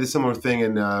 last year we did a similar thing,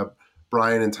 and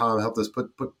Brian and Tom helped us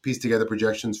piece together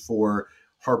projections for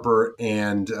Harper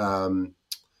and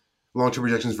long-term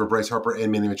projections for Bryce Harper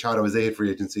and Manny Machado as they hit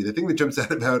free agency. The thing that jumps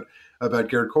out about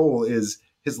Garrett Cole is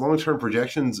his long-term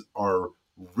projections are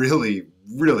really,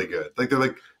 really good. Like, they're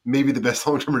like maybe the best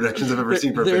long-term projections I've ever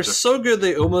seen for a pitcher. They're so good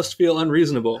they almost feel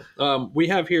unreasonable. We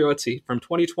have here, let's see, from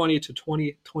 2020 to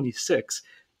 2026,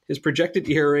 his projected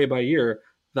ERA by year,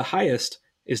 the highest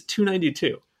is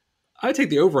 2.92. I take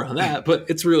the over on that, but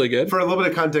it's really good. For a little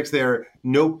bit of context there,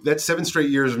 that's 7 straight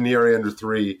years of an ERA under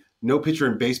 3. No pitcher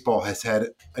in baseball has had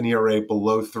an ERA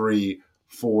below 3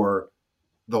 for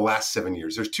the last 7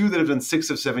 years. There's 2 that have done 6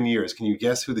 of 7 years. Can you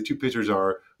guess who the 2 pitchers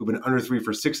are who've been under 3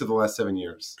 for 6 of the last 7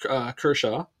 years?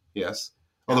 Kershaw. Yes.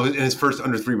 Although his first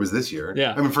under 3 was this year.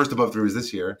 Yeah. First above 3 was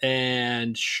this year.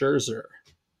 And Scherzer.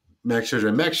 Max Scherzer.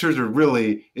 And Max Scherzer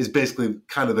really is basically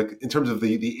kind of in terms of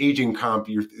the aging comp.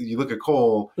 You look at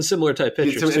Cole, a similar type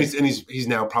pitcher, and he's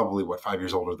now probably 5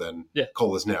 years older than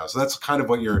Cole is now. So that's kind of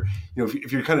what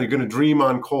if you're kind of going to dream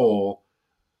on Cole,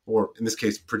 or in this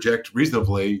case project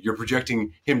reasonably, you're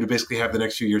projecting him to basically have the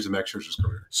next few years of Max Scherzer's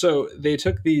career. So they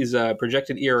took these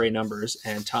projected ERA numbers,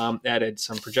 and Tom added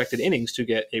some projected innings to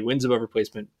get a wins above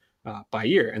replacement by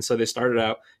year. And so they started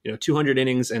out, 200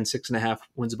 innings and 6.5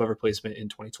 wins above replacement in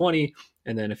 2020,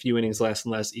 and then a few innings less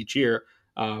and less each year.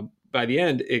 By the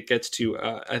end, it gets to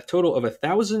a total of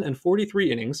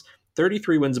 1,043 innings,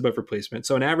 33 wins above replacement.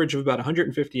 So an average of about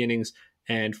 150 innings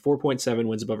and 4.7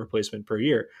 wins above replacement per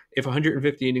year. If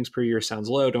 150 innings per year sounds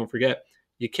low, don't forget,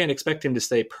 you can't expect him to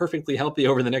stay perfectly healthy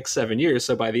over the next 7 years.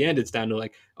 So by the end, it's down to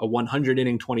like a 100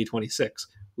 inning 2026.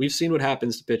 We've seen what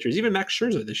happens to pitchers. Even Max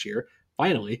Scherzer this year,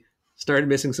 finally, started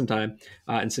missing some time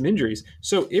and some injuries.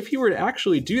 So if he were to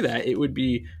actually do that, it would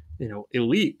be,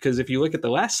 elite. Because if you look at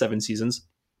the last 7 seasons,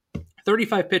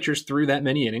 35 pitchers threw that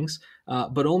many innings,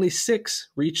 but only 6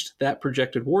 reached that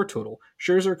projected WAR total.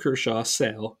 Scherzer, Kershaw,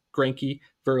 Sale, Greinke,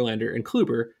 Verlander, and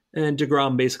Kluber. And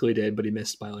DeGrom basically did, but he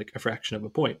missed by like a fraction of a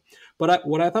point. But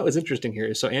what I thought was interesting here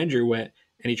is, so Andrew went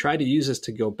and he tried to use this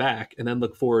to go back and then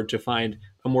look forward to find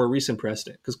a more recent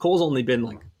precedent. Because Cole's only been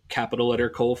like capital letter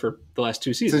Cole for the last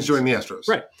 2 seasons. Since joining the Astros.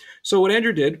 Right. So what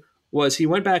Andrew did was he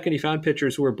went back and he found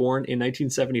pitchers who were born in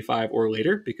 1975 or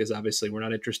later, because obviously we're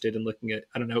not interested in looking at,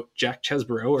 Jack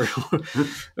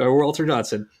Chesborough or Walter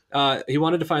Johnson. He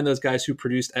wanted to find those guys who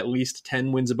produced at least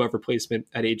 10 wins above replacement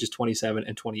at ages 27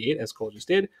 and 28, as Cole just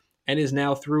did, and is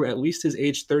now through at least his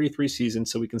age 33 season,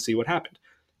 so we can see what happened.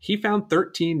 He found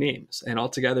 13 names, and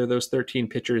altogether those 13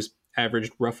 pitchers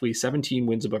averaged roughly 17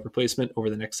 wins above replacement over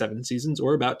the next 7 seasons,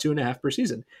 or about 2.5 per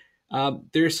season.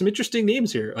 There's some interesting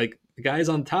names here, like the guys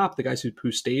on top, the guys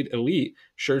who stayed elite: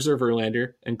 Scherzer,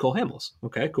 Verlander, and Cole Hamels.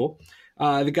 Okay, cool.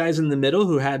 The guys in the middle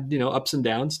who had ups and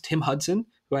downs: Tim Hudson,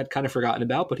 who I'd kind of forgotten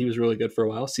about, but he was really good for a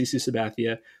while; CC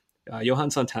Sabathia,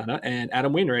 Johan Santana, and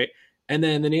Adam Wainwright. And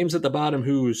then the names at the bottom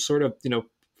who sort of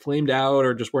flamed out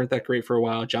or just weren't that great for a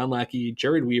while: John Lackey,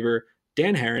 Jared Weaver,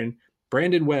 Dan Herron,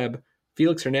 Brandon Webb,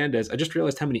 Felix Hernandez. I just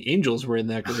realized how many Angels were in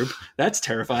that group. That's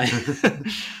terrifying.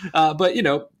 But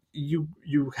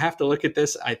you have to look at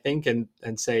this, I think, and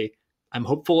say, I'm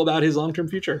hopeful about his long-term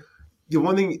future. The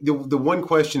one thing, the one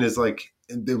question is like,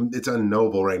 it's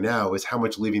unknowable right now, is how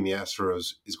much leaving the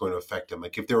Astros is going to affect him.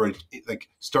 Like if there were like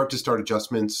start-to-start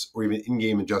adjustments or even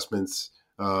in-game adjustments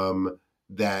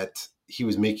that he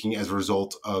was making as a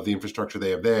result of the infrastructure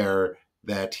they have there,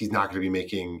 that he's not going to be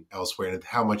making elsewhere, and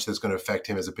how much that's going to affect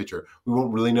him as a pitcher. We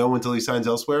won't really know until he signs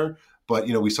elsewhere. But,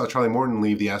 we saw Charlie Morton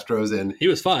leave the Astros, and he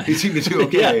was fine. He seemed to do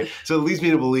okay. Yeah. So it leads me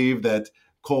to believe that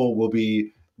Cole will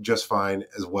be just fine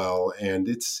as well. And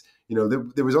it's,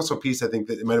 there was also a piece, I think,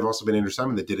 that it might have also been Andrew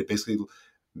Simon that did it basically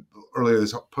earlier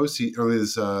this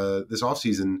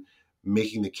offseason,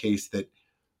 making the case that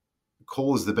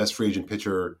Cole is the best free agent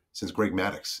pitcher since Greg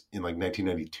Maddux in like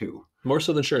 1992. More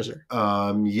so than Scherzer.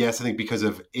 Yes, I think because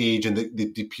of age and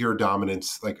the pure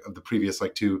dominance like of the previous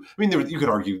like 2. I mean, you could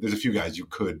argue there's a few guys you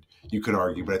could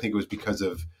argue, but I think it was because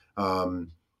of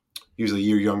he was a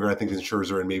year younger, I think, than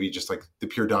Scherzer, and maybe just like the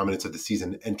pure dominance of the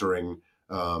season entering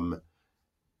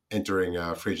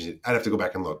free agency. I'd have to go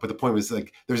back and look, but the point was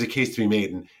like there's a case to be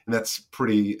made, and that's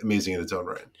pretty amazing in its own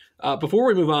right. Before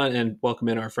we move on and welcome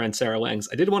in our friend Sarah Langs,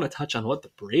 I did want to touch on what the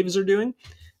Braves are doing.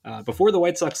 Before the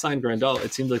White Sox signed Grandal,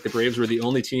 it seemed like the Braves were the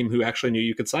only team who actually knew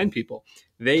you could sign people.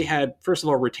 They had, first of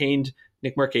all, retained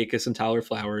Nick Markakis and Tyler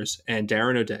Flowers and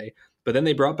Darren O'Day, but then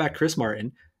they brought back Chris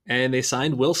Martin and they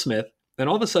signed Will Smith. And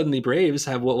all of a sudden, the Braves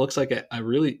have what looks like a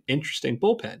really interesting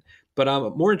bullpen. But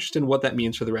I'm more interested in what that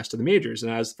means for the rest of the majors.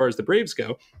 And as far as the Braves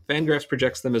go, Fangraphs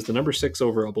projects them as the number 6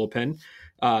 overall bullpen.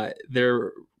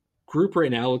 Their group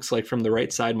right now looks like, from the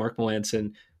right side, Mark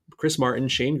Melancon, Chris Martin,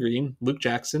 Shane Green, Luke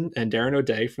Jackson, and Darren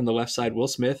O'Day. From the left side, Will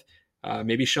Smith,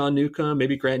 maybe Sean Newcomb,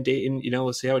 maybe Grant Dayton.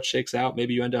 We'll see how it shakes out.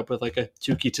 Maybe you end up with like a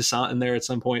Touki Toussaint in there at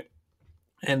some point.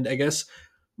 And I guess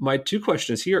my 2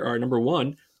 questions here are, number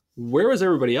 1, where was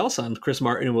everybody else on Chris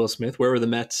Martin and Will Smith? Where were the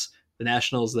Mets, the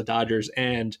Nationals, the Dodgers,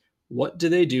 and what do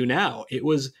they do now?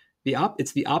 It's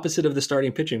the opposite of the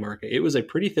starting pitching market. It was a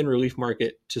pretty thin relief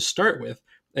market to start with.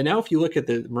 And now if you look at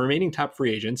the remaining top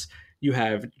free agents, you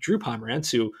have Drew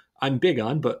Pomerantz, who I'm big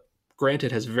on, but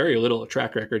granted has very little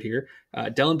track record here.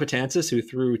 Dellin Betances, who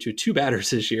threw to 2 batters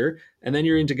this year. And then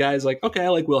you're into guys like, okay, I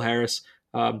like Will Harris.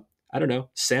 I don't know,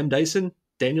 Sam Dyson,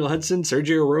 Daniel Hudson,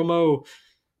 Sergio Romo,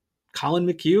 Colin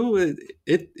McHugh.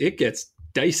 It gets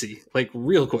dicey, like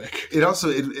real quick. It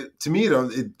also, to me,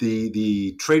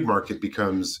 the trade market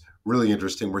becomes really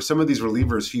interesting, where some of these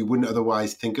relievers who you wouldn't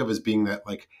otherwise think of as being that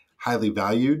like highly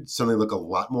valued suddenly look a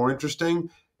lot more interesting.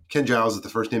 Ken Giles is the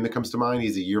first name that comes to mind.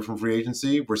 He's a year from free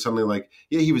agency. We're suddenly like,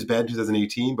 yeah, he was bad in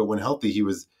 2018, but when healthy, he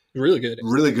was really good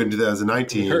in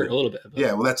 2019. He hurt a little bit. But.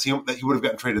 Yeah, well, that's him. That he would have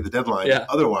gotten traded at the deadline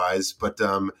otherwise. But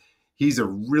he's a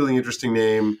really interesting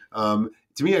name.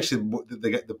 To me, actually,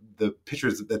 the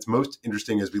pitchers that's most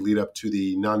interesting as we lead up to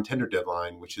the non-tender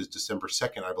deadline, which is December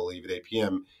 2nd, I believe, at 8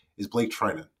 p.m., is Blake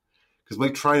Trinan. Because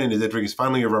Blake Trinan is entering his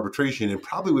final year of arbitration and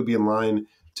probably would be in line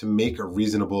to make a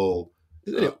reasonable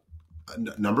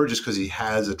number just because he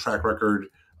has a track record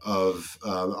of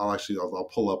I'll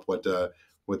pull up what the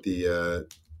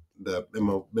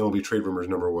MLB trade rumors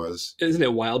number was. Isn't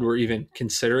it wild we're even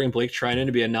considering Blake Trinan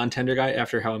to be a non-tender guy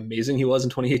after how amazing he was in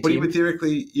 2018? But even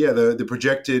theoretically, the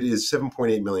projected is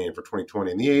 $7.8 million for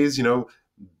 2020. And the A's,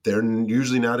 they're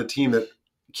usually not a team that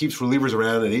keeps relievers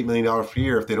around at $8 million per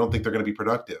year if they don't think they're going to be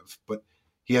productive. But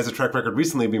he has a track record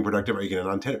recently of being productive. Are you going to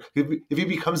non-tender? If he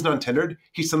becomes non-tendered,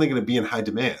 he's suddenly going to be in high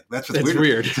demand. That's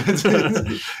weird.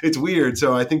 It's weird.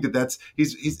 So I think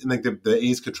he's like the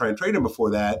A's could try and trade him before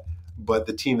that, but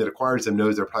the team that acquires him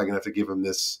knows they're probably going to have to give him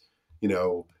this,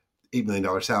 $8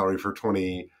 million salary for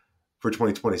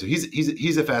 2020. So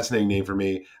he's a fascinating name for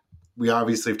me. We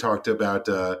obviously have talked about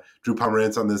Drew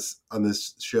Pomeranz on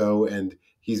this show, and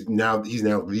he's now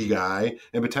the guy.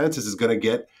 And Betances is going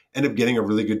to end up getting a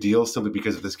really good deal simply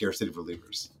because of the scarcity of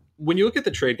relievers. When you look at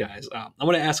the trade guys, I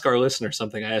want to ask our listeners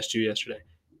something I asked you yesterday.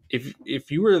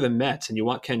 If you were the Mets and you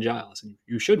want Ken Giles, and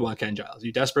you should want Ken Giles,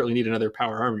 you desperately need another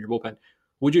power arm in your bullpen,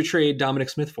 would you trade Dominic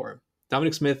Smith for him?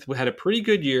 Dominic Smith had a pretty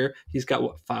good year. He's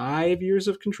got, 5 years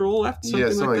of control left?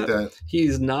 Something like that.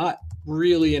 He's not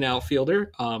really an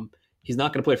outfielder. He's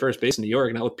not going to play first base in New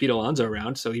York, not with Pete Alonso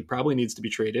around, so he probably needs to be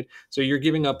traded. So you're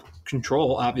giving up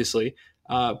control, obviously.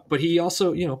 But he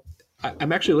also,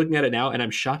 I'm actually looking at it now, and I'm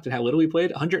shocked at how little he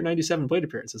played. 197 plate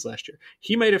appearances last year.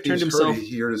 He might have turned himself.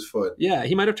 He hurt his foot. Yeah,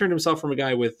 he might have turned himself from a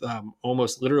guy with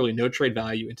almost literally no trade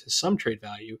value into some trade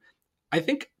value. I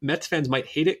think Mets fans might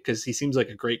hate it because he seems like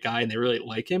a great guy and they really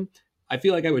like him. I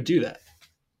feel like I would do that.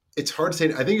 It's hard to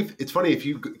say. I think it's funny I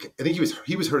think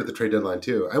he was hurt at the trade deadline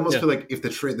too. I almost feel like if the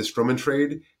Stroman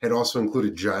trade had also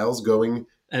included Giles going,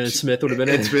 and then Smith would have been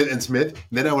in. Smith,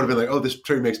 then I would have been like, oh, this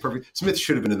trade makes perfect. Smith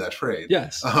should have been in that trade.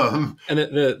 Yes. And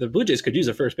the Blue Jays could use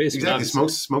a first baseman. Exactly.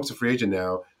 Smokes a free agent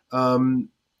now.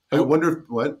 I wonder if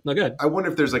what? No, good. I wonder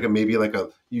if there's like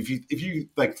if you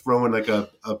like throw in like a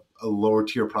lower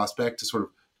tier prospect to sort of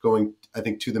going, I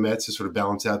think, to the Mets to sort of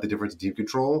balance out the difference in team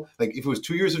control. Like if it was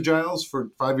 2 years of Giles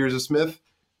for 5 years of Smith,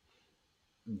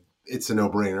 it's a no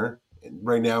brainer.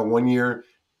 Right now, 1 year,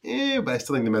 but I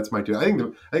still think the Mets might do it. I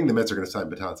think the Mets are going to sign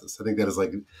Betances. I think that is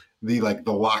like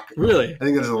the lock. Really? I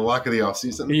think that is the lock of the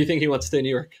offseason. And you think he wants to stay in New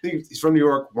York? I think he's from New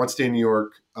York, wants to stay in New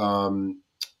York.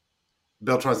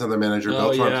 Beltran's not their manager.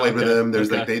 Beltran played with him. There's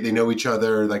like they know each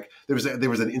other. Like there was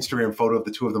an Instagram photo of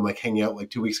the two of them like hanging out like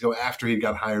 2 weeks ago after he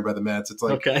got hired by the Mets. It's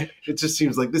like it just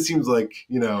seems like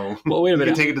well, wait a minute.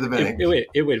 You can take it to the bank. Wait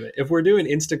a minute. If we're doing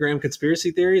Instagram conspiracy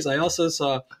theories, I also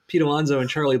saw Pete Alonso and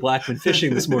Charlie Blackmon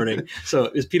fishing this morning. So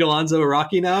is Pete Alonso a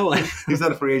Rocky now? Like, he's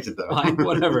not a free agent though. Fine,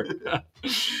 whatever.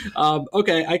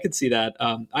 Okay, I could see that.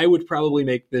 I would probably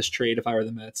make this trade if I were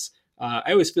the Mets.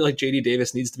 I always feel like JD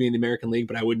Davis needs to be in the American League,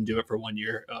 but I wouldn't do it for 1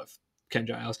 year of Ken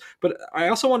Giles. But I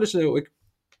also wanted to know, like,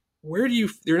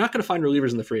 you're not going to find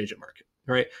relievers in the free agent market,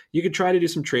 right? You could try to do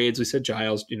some trades. We said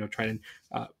Giles, try and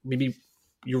maybe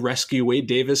you rescue Wade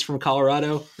Davis from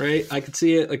Colorado, right? I could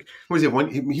see it. Like, what is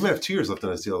it? He might have 2 years left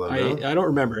on his deal. Though, I don't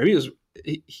remember. I mean,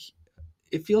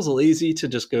 it feels lazy to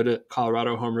just go to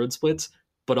Colorado home road splits,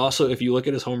 but also if you look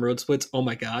at his home road splits, oh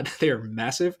my God, they are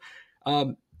massive.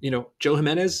 Joe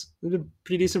Jimenez is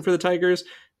pretty decent for the Tigers.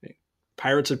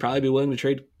 Pirates would probably be willing to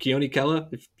trade Keone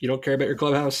Kela if you don't care about your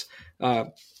clubhouse.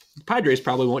 Padres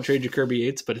probably won't trade Jacoby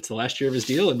Yates, but it's the last year of his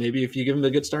deal, and maybe if you give him a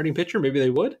good starting pitcher, maybe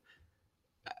they would.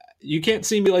 You can't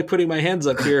see me like putting my hands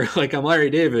up here like I'm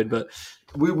Larry David, but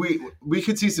we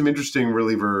could see some interesting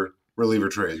reliever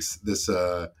trades this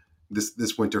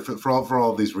winter for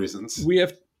all of these reasons. We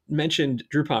have mentioned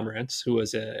Drew Pomeranz, who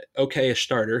was a okay-ish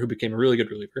starter who became a really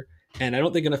good reliever. And I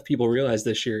don't think enough people realized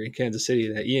this year in Kansas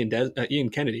City that Ian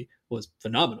Kennedy was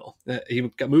phenomenal. He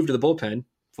got moved to the bullpen.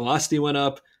 Velocity went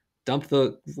up, dumped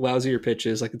the lousier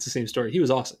pitches. Like, it's the same story. He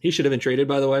was awesome. He should have been traded,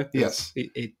 by the way. Yes.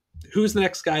 Who's the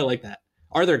next guy like that?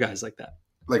 Are there guys like that?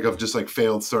 Like of just like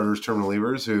failed starters, terminal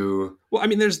relievers who... Well, I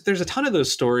mean, there's a ton of those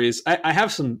stories. I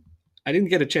have some... I didn't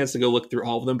get a chance to go look through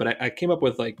all of them, but I came up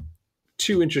with like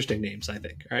 2 interesting names, I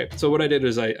think. All right. So what I did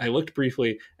is I looked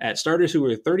briefly at starters who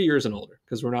were 30 years and older,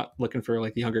 because we're not looking for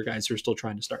like the younger guys who are still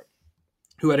trying to start.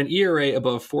 who had an ERA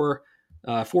above 4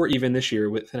 even this year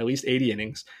with at least 80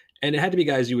 innings. And it had to be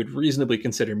guys you would reasonably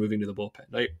consider moving to the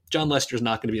bullpen. Right? John Lester's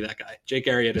not going to be that guy. Jake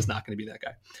Arrieta is not going to be that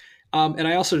guy. And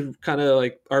I also kind of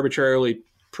like arbitrarily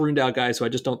pruned out guys who I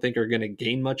just don't think are going to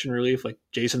gain much in relief, like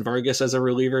Jason Vargas as a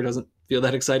reliever doesn't feel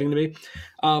that exciting to me.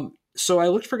 So I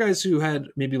looked for guys who had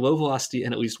maybe low velocity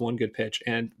and at least one good pitch.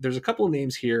 And there's a couple of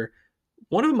names here.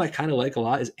 One of them I kind of like a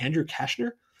lot is Andrew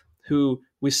Cashner, who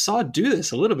we saw do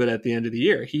this a little bit at the end of the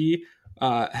year. He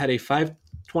had a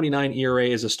 5.29 ERA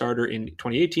as a starter in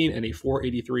 2018 and a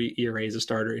 4.83 ERA as a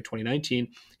starter in 2019.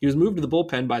 He was moved to the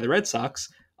bullpen by the Red Sox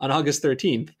on August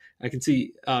 13th. I can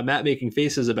see Matt making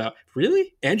faces about,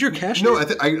 really? Andrew Cashner? No,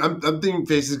 I'm thinking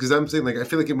faces because I'm saying, like, I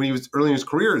feel like when he was early in his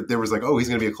career, there was like, oh, he's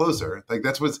going to be a closer. Like,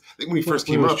 that's what's, I think when he first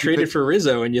came up. Traded for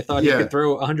Rizzo and you thought he could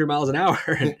throw 100 miles an hour.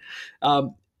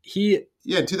 In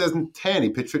 2010, he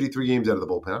pitched 53 games out of the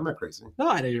bullpen. I'm not crazy. No,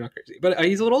 I know you're not crazy. But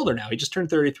he's a little older now. He just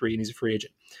turned 33 and he's a free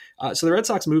agent. So the Red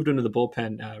Sox moved into the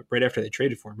bullpen right after they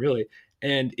traded for him, really.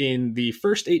 And in the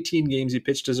first 18 games he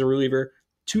pitched as a reliever,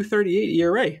 2.38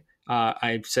 ERA.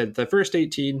 I said the first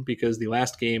 18 because the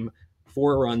last game,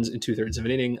 4 runs in 2/3 of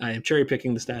an inning. I am cherry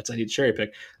picking the stats I need to cherry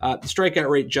pick. The strikeout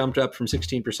rate jumped up from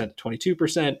 16% to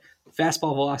 22%.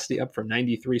 Fastball velocity up from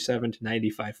 93.7 to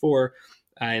 95.4.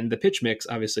 And the pitch mix,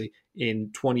 obviously,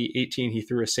 in 2018, he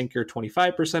threw a sinker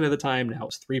 25% of the time. Now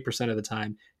it's 3% of the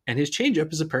time. And his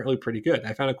changeup is apparently pretty good.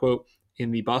 I found a quote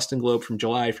in the Boston Globe from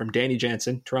July from Danny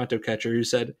Jansen, Toronto catcher, who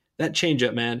said, "That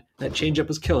changeup, man, that changeup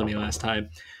was killing me last time."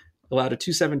 Allowed a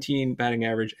 217 batting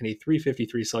average and a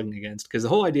 353 slugging against. Because the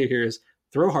whole idea here is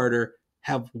throw harder,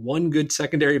 have one good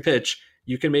secondary pitch.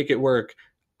 You can make it work.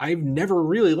 I've never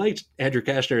really liked Andrew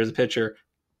Cashner as a pitcher,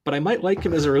 but I might like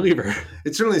him as a reliever.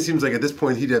 It certainly seems like at this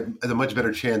point he'd have a much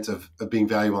better chance of being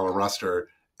valuable on a roster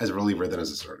as a reliever than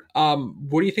as a starter.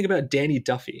 What do you think about Danny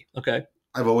Duffy? Okay.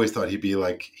 I've always thought he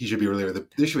should be a reliever. The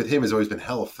issue with him has always been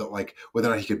health, that like whether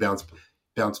or not he could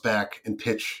bounce back and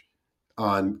pitch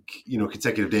on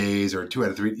consecutive days or 2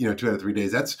 out of 3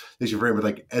 days. That's the issue for him. But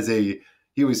like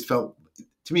he always felt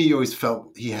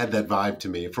he had that vibe to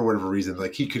me for whatever reason.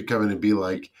 Like he could come in and be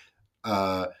like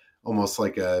almost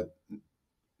like a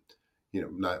I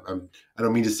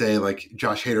don't mean to say like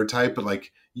Josh Hader type, but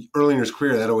like early in his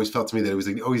career, that always felt to me that it was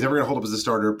like, oh, he's never going to hold up as a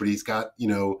starter, but he's got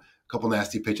a couple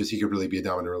nasty pitches. He could really be a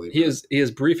dominant reliever. He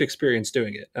has brief experience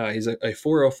doing it. He's a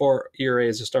 4.04 ERA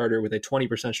as a starter with a 20%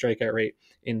 strikeout rate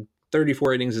in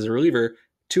 34 innings as a reliever,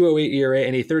 2.08 ERA,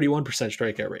 and a 31%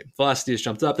 strikeout rate. Velocity has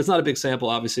jumped up. It's not a big sample.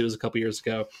 Obviously, it was a couple years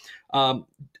ago.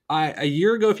 A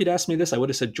year ago, if you'd asked me this, I would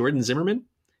have said Jordan Zimmerman,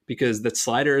 because that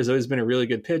slider has always been a really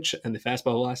good pitch and the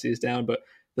fastball velocity is down. But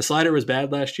the slider was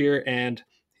bad last year, and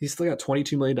he's still got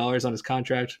 $22 million on his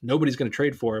contract. Nobody's going to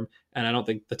trade for him, and I don't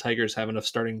think the Tigers have enough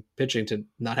starting pitching to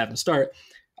not have him start.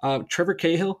 Trevor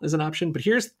Cahill is an option, but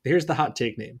here's the hot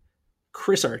take name: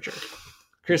 Chris Archer.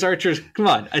 Chris Archer's, come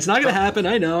on. It's not going to happen.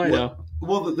 I know.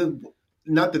 Well,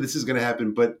 not that this is going to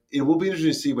happen, but it will be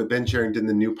interesting to see what Ben Cherington,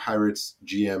 the new Pirates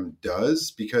GM, does,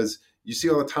 because you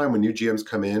see all the time when new GMs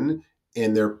come in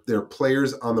and they're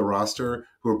players on the roster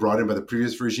who were brought in by the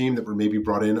previous regime that were maybe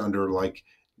brought in under like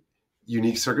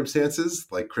unique circumstances,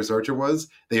 like Chris Archer was.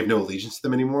 They have no allegiance to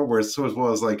them anymore. Whereas so as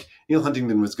well as like Neil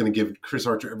Huntington was going to give Chris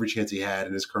Archer every chance he had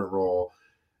in his current role.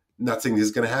 Not saying this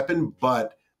is going to happen,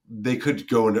 but they could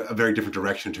go in a very different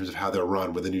direction in terms of how they'll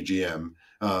run with a new GM,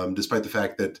 despite the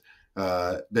fact that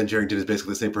Ben Cherington is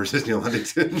basically the same person as Neil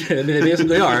Huntington. They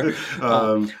basically are.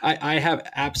 I have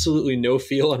absolutely no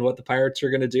feel on what the Pirates are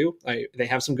going to do. They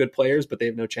have some good players, but they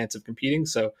have no chance of competing.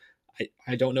 So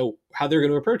I don't know how they're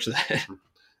going to approach that.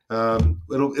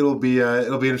 It'll be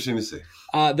interesting to see.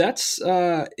 That's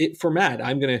it for Matt.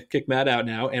 I'm going to kick Matt out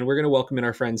now, and we're going to welcome in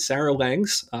our friend Sarah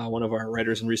Langs, one of our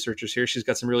writers and researchers here. She's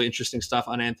got some really interesting stuff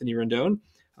on Anthony Rendon,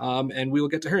 and we will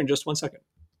get to her in just 1 second.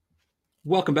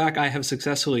 Welcome back. I have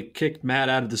successfully kicked Matt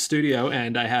out of the studio,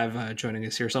 and I have joining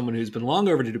us here someone who's been long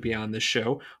overdue to be on this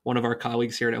show, one of our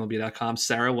colleagues here at MLB.com,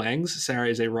 Sarah Langs. Sarah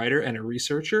is a writer and a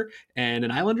researcher and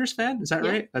an Islanders fan. Is that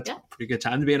right? That's a pretty good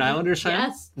time to be an Islanders fan.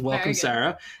 Yes. Welcome,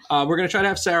 Sarah. We're going to try to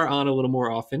have Sarah on a little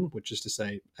more often, which is to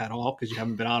say at all, because you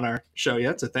haven't been on our show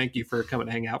yet. So thank you for coming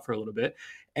to hang out for a little bit.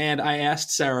 And I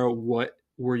asked Sarah, what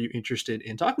were you interested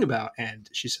in talking about? And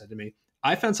she said to me,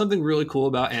 I found something really cool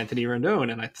about Anthony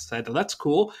Rendon. And I said, well, that's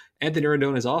cool. Anthony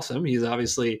Rendon is awesome. He's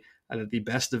obviously the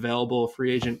best available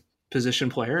free agent position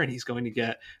player. And he's going to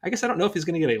get, I guess I don't know if he's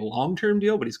going to get a long-term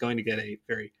deal, but he's going to get a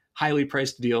very highly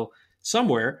priced deal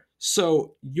somewhere.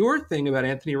 So your thing about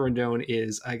Anthony Rendon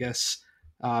is, I guess,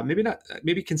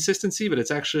 maybe consistency, but it's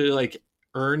actually like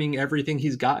earning everything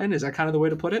he's gotten. Is that kind of the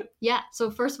way to put it? Yeah. So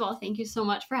first of all, thank you so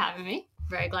much for having me.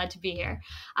 Very glad to be here.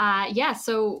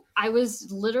 So I was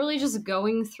literally just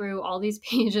going through all these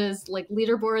pages, like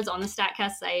leaderboards on the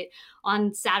StatCast site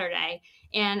on Saturday,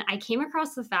 and I came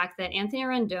across the fact that Anthony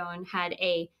Rendon had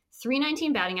a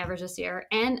 319 batting average this year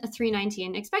and a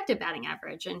 319 expected batting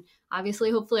average. And obviously,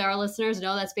 hopefully our listeners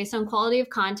know that's based on quality of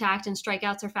contact, and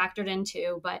strikeouts are factored in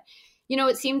too. But,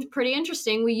 it seemed pretty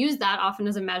interesting. We use that often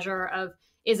as a measure of,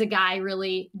 is a guy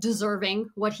really deserving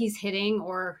what he's hitting,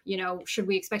 or, should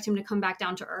we expect him to come back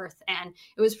down to earth? And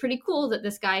it was pretty cool that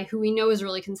this guy, who we know is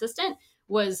really consistent,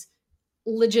 was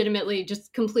legitimately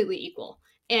just completely equal.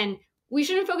 And we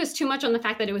shouldn't focus too much on the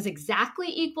fact that it was exactly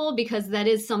equal, because that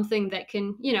is something that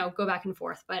can, go back and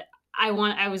forth. But I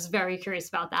was very curious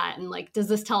about that. And does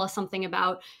this tell us something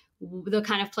about the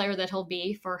kind of player that he'll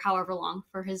be for however long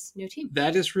for his new team?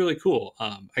 That is really cool.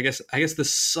 I guess the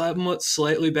somewhat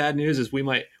slightly bad news is we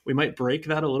might break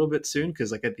that a little bit soon,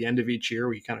 because at the end of each year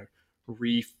we kind of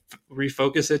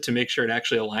refocus it to make sure it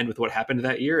actually aligned with what happened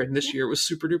that year. And this year it was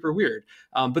super duper weird.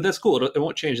 But that's cool. It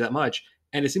won't change that much.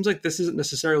 And it seems like this isn't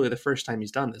necessarily the first time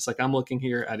he's done this. I'm looking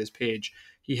here at his page.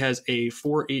 He has a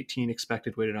 418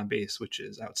 expected weighted on base, which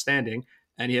is outstanding.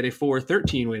 And he had a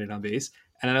 413 weighted on base.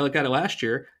 And then I look at it last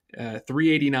year,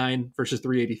 389 versus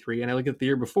 383. And I look at the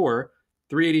year before,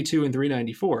 382 and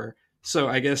 394. So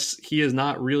I guess he is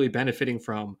not really benefiting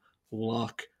from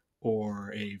luck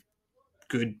or a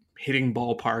good hitting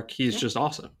ballpark. He's just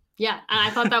awesome. Yeah, and I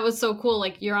thought that was so cool.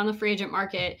 You're on the free agent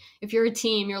market. If you're a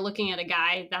team, you're looking at a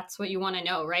guy, that's what you want to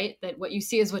know, right? That what you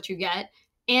see is what you get.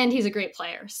 And he's a great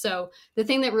player. So the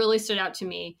thing that really stood out to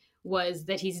me was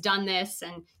that he's done this.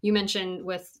 And you mentioned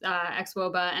with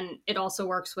xwOBA, and it also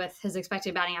works with his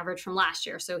expected batting average from last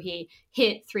year. So he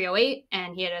hit 308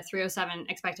 and he had a 307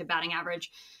 expected batting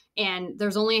average. And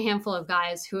there's only a handful of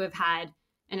guys who have had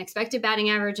an expected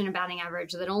batting average and a batting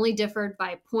average that only differed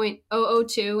by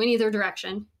 0.002 in either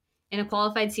direction in a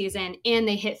qualified season, and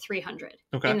they hit 300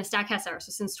 in the StatCast era, so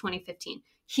since 2015.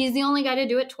 He's the only guy to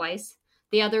do it twice.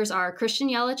 The others are Christian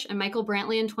Yelich and Michael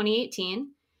Brantley in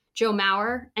 2018, Joe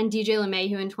Mauer and DJ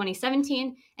LeMahieu in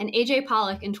 2017, and AJ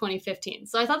Pollock in 2015.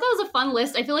 So I thought that was a fun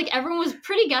list. I feel like everyone was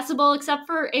pretty guessable except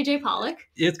for AJ Pollock.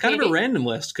 It's kind of a random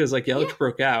list, because Yelich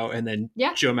broke out, and then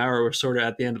Joe Mauer was sort of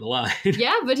at the end of the line.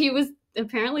 Yeah, but he was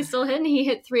apparently still hitting. He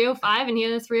hit 305 and he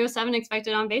had a 307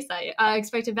 expected on base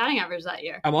expected batting average that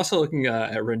year. I'm also looking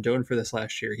at Rendon for this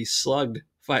last year. He slugged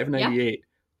 598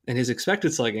 and his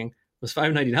expected slugging was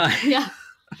 599. Yeah.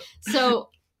 So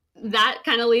that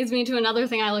kind of leads me to another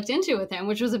thing I looked into with him,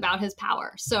 which was about his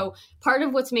power. So part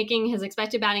of what's making his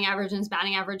expected batting average and his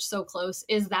batting average so close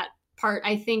is that part,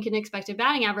 I think, in expected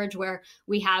batting average where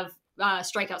we have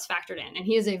strikeouts factored in. And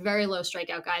he is a very low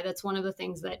strikeout guy. That's one of the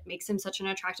things that makes him such an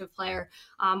attractive player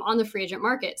on the free agent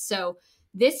market. So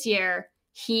this year,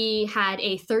 he had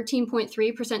a 13.3%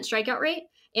 strikeout rate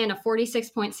and a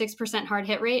 46.6% hard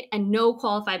hit rate. And no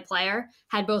qualified player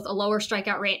had both a lower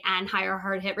strikeout rate and higher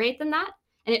hard hit rate than that.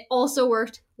 And it also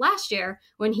worked last year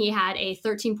when he had a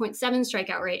 13.7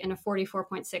 strikeout rate and a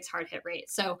 44.6 hard hit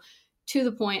rate. So to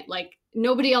the point,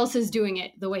 nobody else is doing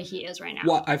it the way he is right now.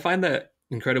 Well, I find that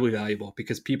incredibly valuable,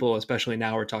 because people, especially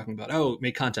now, are talking about,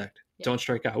 make contact, don't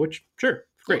strike out, which sure,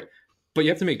 great. But you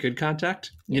have to make good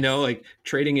contact,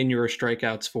 trading in your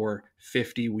strikeouts for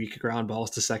 50 weak ground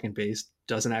balls to second base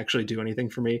doesn't actually do anything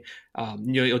for me.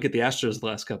 You look at the Astros the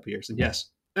last couple of years, and yes,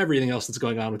 everything else that's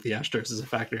going on with the Astros is a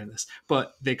factor in this,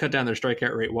 but they cut down their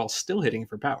strikeout rate while still hitting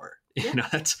for power. Yeah.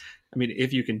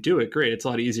 If you can do it, great. It's a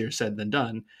lot easier said than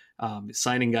done.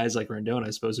 Signing guys like Rendon,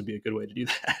 I suppose, would be a good way to do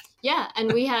that. Yeah,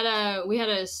 and we had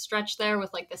a stretch there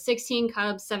with the 16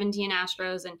 Cubs, 17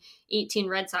 Astros, and 18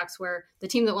 Red Sox, where the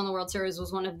team that won the World Series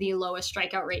was one of the lowest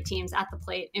strikeout rate teams at the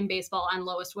plate in baseball, and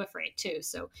lowest whiff rate too.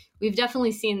 So we've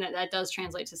definitely seen that does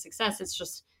translate to success. It's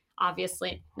just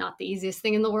obviously not the easiest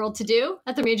thing in the world to do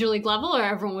at the major league level, or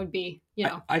everyone would be,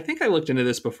 I think I looked into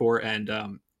this before,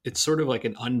 and it's sort of like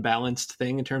an unbalanced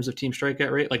thing in terms of team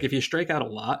strikeout rate. If you strike out a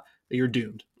lot, you're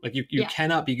doomed. You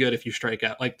cannot be good if you strike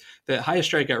out. The highest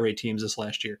strikeout rate teams this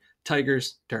last year: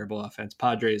 Tigers, terrible offense;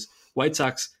 Padres, White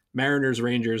Sox, Mariners,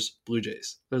 Rangers, Blue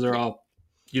Jays. Those are all,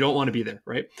 you don't want to be there,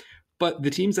 right? But the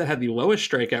teams that had the lowest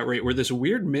strikeout rate were this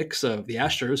weird mix of the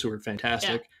Astros, who were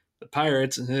fantastic, the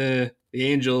Pirates, the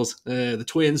Angels, the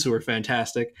Twins, who were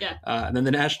fantastic, and then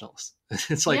the Nationals.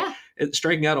 It's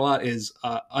striking out a lot is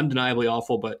undeniably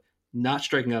awful, but not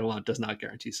striking out a lot does not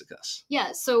guarantee success.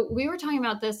 Yeah, so we were talking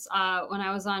about this when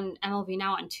I was on MLB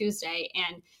Now on Tuesday,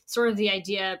 and sort of the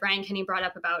idea Brian Kenny brought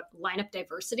up about lineup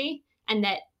diversity, and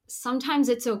that sometimes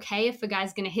it's okay if a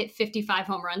guy's going to hit 55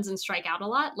 home runs and strike out a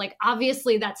lot.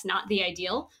 Obviously, that's not the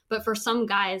ideal, but for some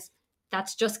guys,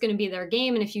 that's just going to be their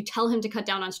game. And if you tell him to cut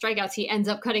down on strikeouts, he ends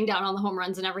up cutting down on the home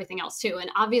runs and everything else too.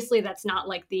 And obviously that's not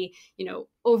like the,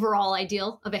 overall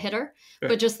ideal of a hitter,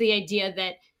 but just the idea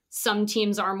that some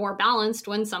teams are more balanced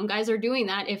when some guys are doing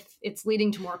that if it's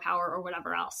leading to more power or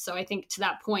whatever else. So I think to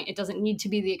that point, it doesn't need to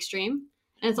be the extreme.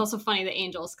 And it's also funny, the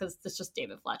Angels, because it's just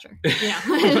David Fletcher. Yeah,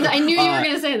 I knew you were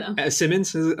going to say them.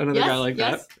 Simmons is another guy like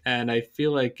that. And I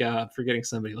feel like forgetting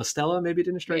somebody. La Stella maybe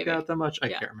didn't strike out that much. I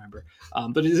can't remember.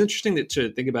 But it is interesting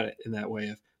to think about it in that way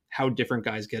of how different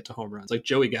guys get to home runs. Like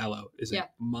Joey Gallo is a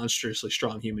monstrously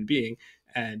strong human being.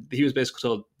 And he was basically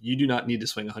told, you do not need to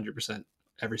swing 100%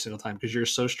 every single time because you're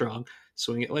so strong.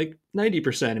 Swing it like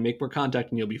 90% and make more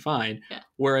contact and you'll be fine. Yeah.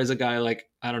 Whereas a guy like,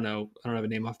 I don't have a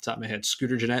name off the top of my head,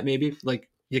 Scooter Gennett maybe, like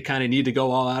you kind of need to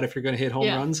go all out if you're going to hit home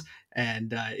runs.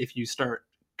 And if you start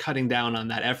cutting down on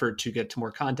that effort to get to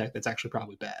more contact, that's actually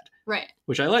probably bad. Right.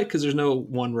 Which I like because there's no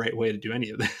one right way to do any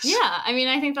of this. Yeah. I mean,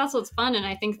 I think that's what's fun. And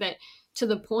I think that to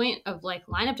the point of like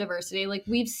lineup diversity, like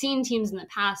we've seen teams in the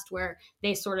past where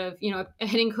they sort of, a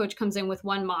hitting coach comes in with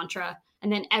one mantra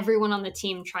and then everyone on the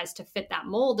team tries to fit that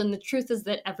mold. And the truth is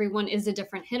that everyone is a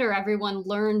different hitter. Everyone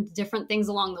learned different things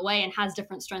along the way and has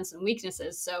different strengths and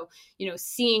weaknesses. So,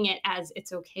 seeing it as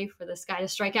it's okay for this guy to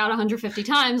strike out 150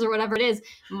 times or whatever it is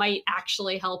might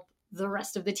actually help the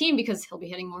rest of the team because he'll be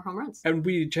hitting more home runs. And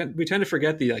we tend to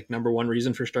forget the number one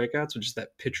reason for strikeouts, which is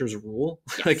that pitchers rule.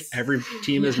 Yes. Like every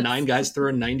team has 9 guys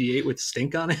throwing 98 with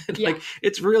stink on it. Like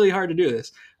it's really hard to do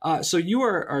this. So you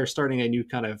are starting a new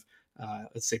kind of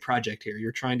let's say project here.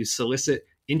 You're trying to solicit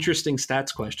interesting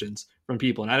stats questions from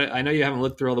people. And I know you haven't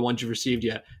looked through all the ones you've received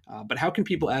yet, but how can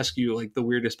people ask you like the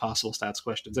weirdest possible stats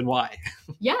questions and why?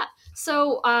 Yeah.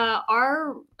 So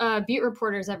our beat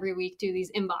reporters every week do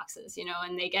these inboxes,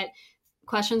 and they get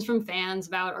questions from fans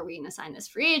about, are we going to sign this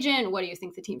free agent? What do you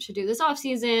think the team should do this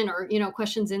offseason? Or,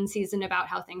 questions in season about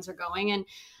how things are going. And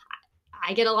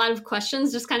I get a lot of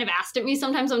questions just kind of asked at me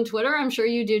sometimes on Twitter. I'm sure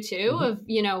you do too.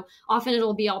 Mm-hmm. Of, often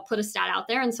it'll be, I'll put a stat out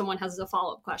there and someone has a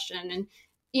follow-up question. And,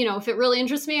 if it really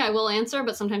interests me, I will answer,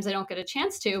 but sometimes I don't get a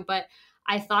chance to. But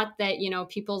I thought that,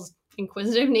 people's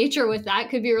inquisitive nature with that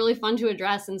could be really fun to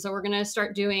address. And so we're going to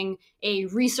start doing a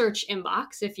research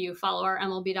inbox. If you follow our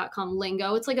MLB.com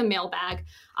lingo, it's like a mailbag.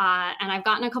 And I've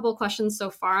gotten a couple of questions so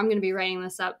far. I'm going to be writing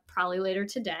this up probably later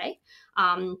today.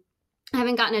 I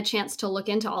haven't gotten a chance to look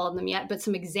into all of them yet, but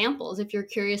some examples, if you're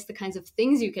curious, the kinds of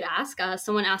things you could ask.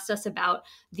 Someone asked us about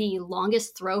the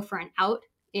longest throw for an out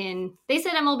they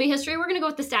said MLB history. We're going to go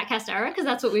with the StatCast era because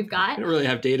that's what we've got. I don't really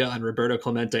have data on Roberto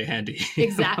Clemente handy.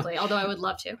 Exactly, although I would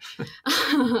love to.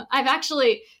 I've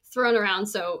actually thrown around.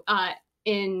 So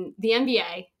in the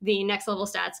NBA, the next level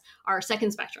stats are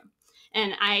second spectrum.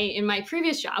 And in my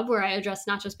previous job where I addressed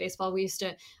not just baseball, we used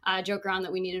to joke around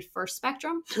that we needed first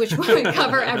spectrum, which would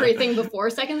cover everything before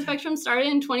second spectrum started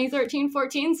in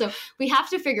 2013-14. So we have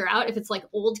to figure out if it's like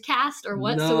old cast or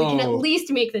what, so we can at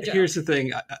least make the joke. Here's the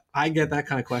thing. I get that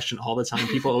kind of question all the time.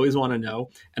 People always want to know.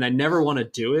 And I never want to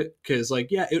do it because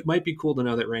it might be cool to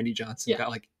know that Randy Johnson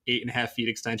got 8.5 feet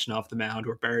extension off the mound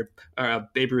or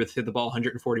Babe Ruth hit the ball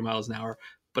 140 miles an hour.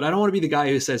 But I don't want to be the guy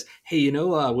who says, hey,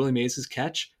 Willie Mays'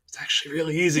 catch? It's actually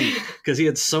really easy because he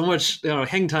had so much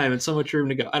hang time and so much room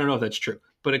to go. I don't know if that's true,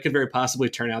 but it could very possibly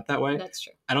turn out that way. That's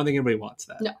true. I don't think anybody wants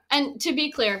that. No. And to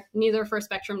be clear, neither First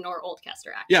Spectrum nor Oldcast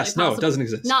are actually Yes, no, it doesn't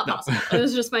exist. Not possible. It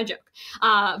was just my joke.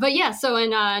 But yeah, so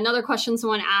in another question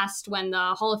someone asked when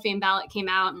the Hall of Fame ballot came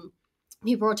out and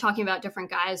people were talking about different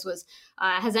guys was,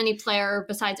 has any player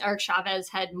besides Eric Chavez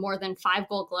had more than 5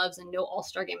 Gold Gloves and no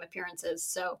All-Star Game appearances?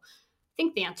 So I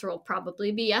think the answer will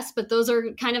probably be yes, but those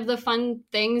are kind of the fun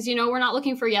things. We're not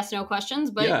looking for yes, no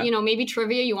questions, but maybe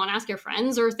trivia you want to ask your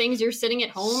friends or things you're sitting at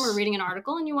home or reading an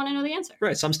article and you want to know the answer.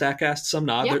 Right. Some StatCast, some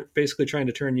not. Yeah. They're basically trying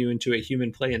to turn you into a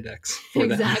human play index.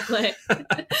 Exactly.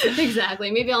 Exactly.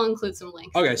 Maybe I'll include some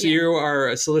links. Okay. So you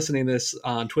are soliciting this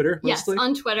on Twitter mostly? Yes,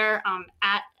 on Twitter,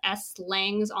 at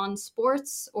 @SLangs on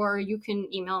sports, or you can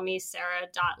email me,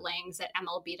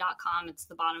 sarah.langs@mlb.com. It's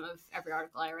the bottom of every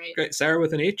article I write. Great. Sarah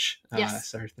with an H? Yes.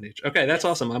 Sarah with an H. Okay, that's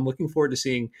awesome. I'm looking forward to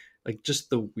seeing just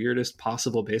the weirdest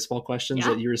possible baseball questions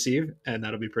that you receive, and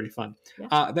that'll be pretty fun.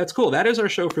 Yeah. That's cool. That is our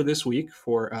show for this week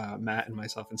for Matt and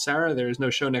myself and Sarah. There is no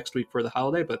show next week for the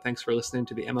holiday, but thanks for listening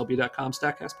to the MLB.com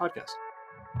StatCast podcast.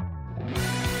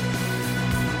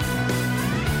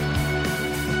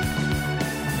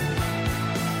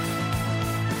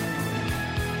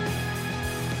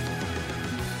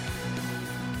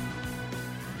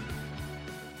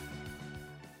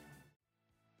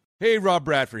 Hey, Rob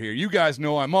Bradford here. You guys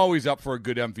know I'm always up for a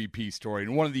good MVP story,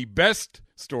 and one of the best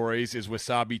stories is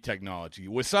Wasabi Technology.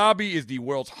 Wasabi is the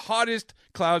world's hottest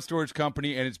cloud storage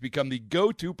company, and it's become the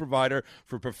go-to provider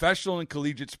for professional and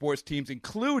collegiate sports teams,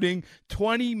 including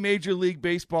 20 Major League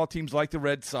Baseball teams like the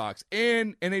Red Sox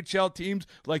and NHL teams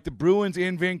like the Bruins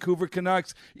and Vancouver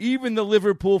Canucks. Even the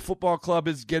Liverpool Football Club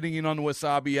is getting in on the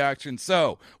Wasabi action.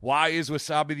 So, why is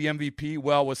Wasabi the MVP?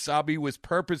 Well, Wasabi was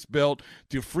purpose-built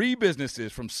to free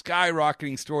businesses from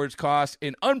skyrocketing storage costs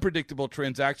and unpredictable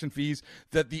transaction fees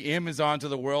that the Amazons of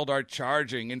the world are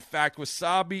charging. In fact,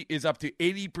 Wasabi is up to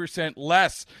 80%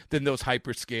 less than those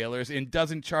hyperscalers and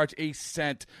doesn't charge a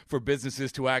cent for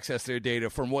businesses to access their data.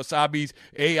 From Wasabi's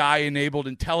AI-enabled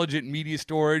intelligent media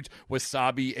storage,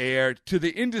 Wasabi Air, to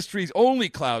the industry's only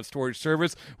cloud storage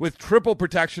service with triple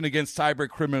protection against cyber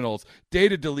criminals,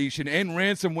 data deletion, and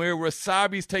ransomware,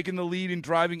 Wasabi's taken the lead in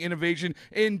driving innovation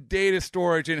in data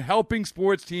storage and helping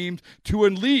sports teams to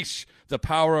unleash the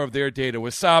power of their data.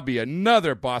 Wasabi,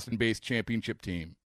 another Boston-based championship team.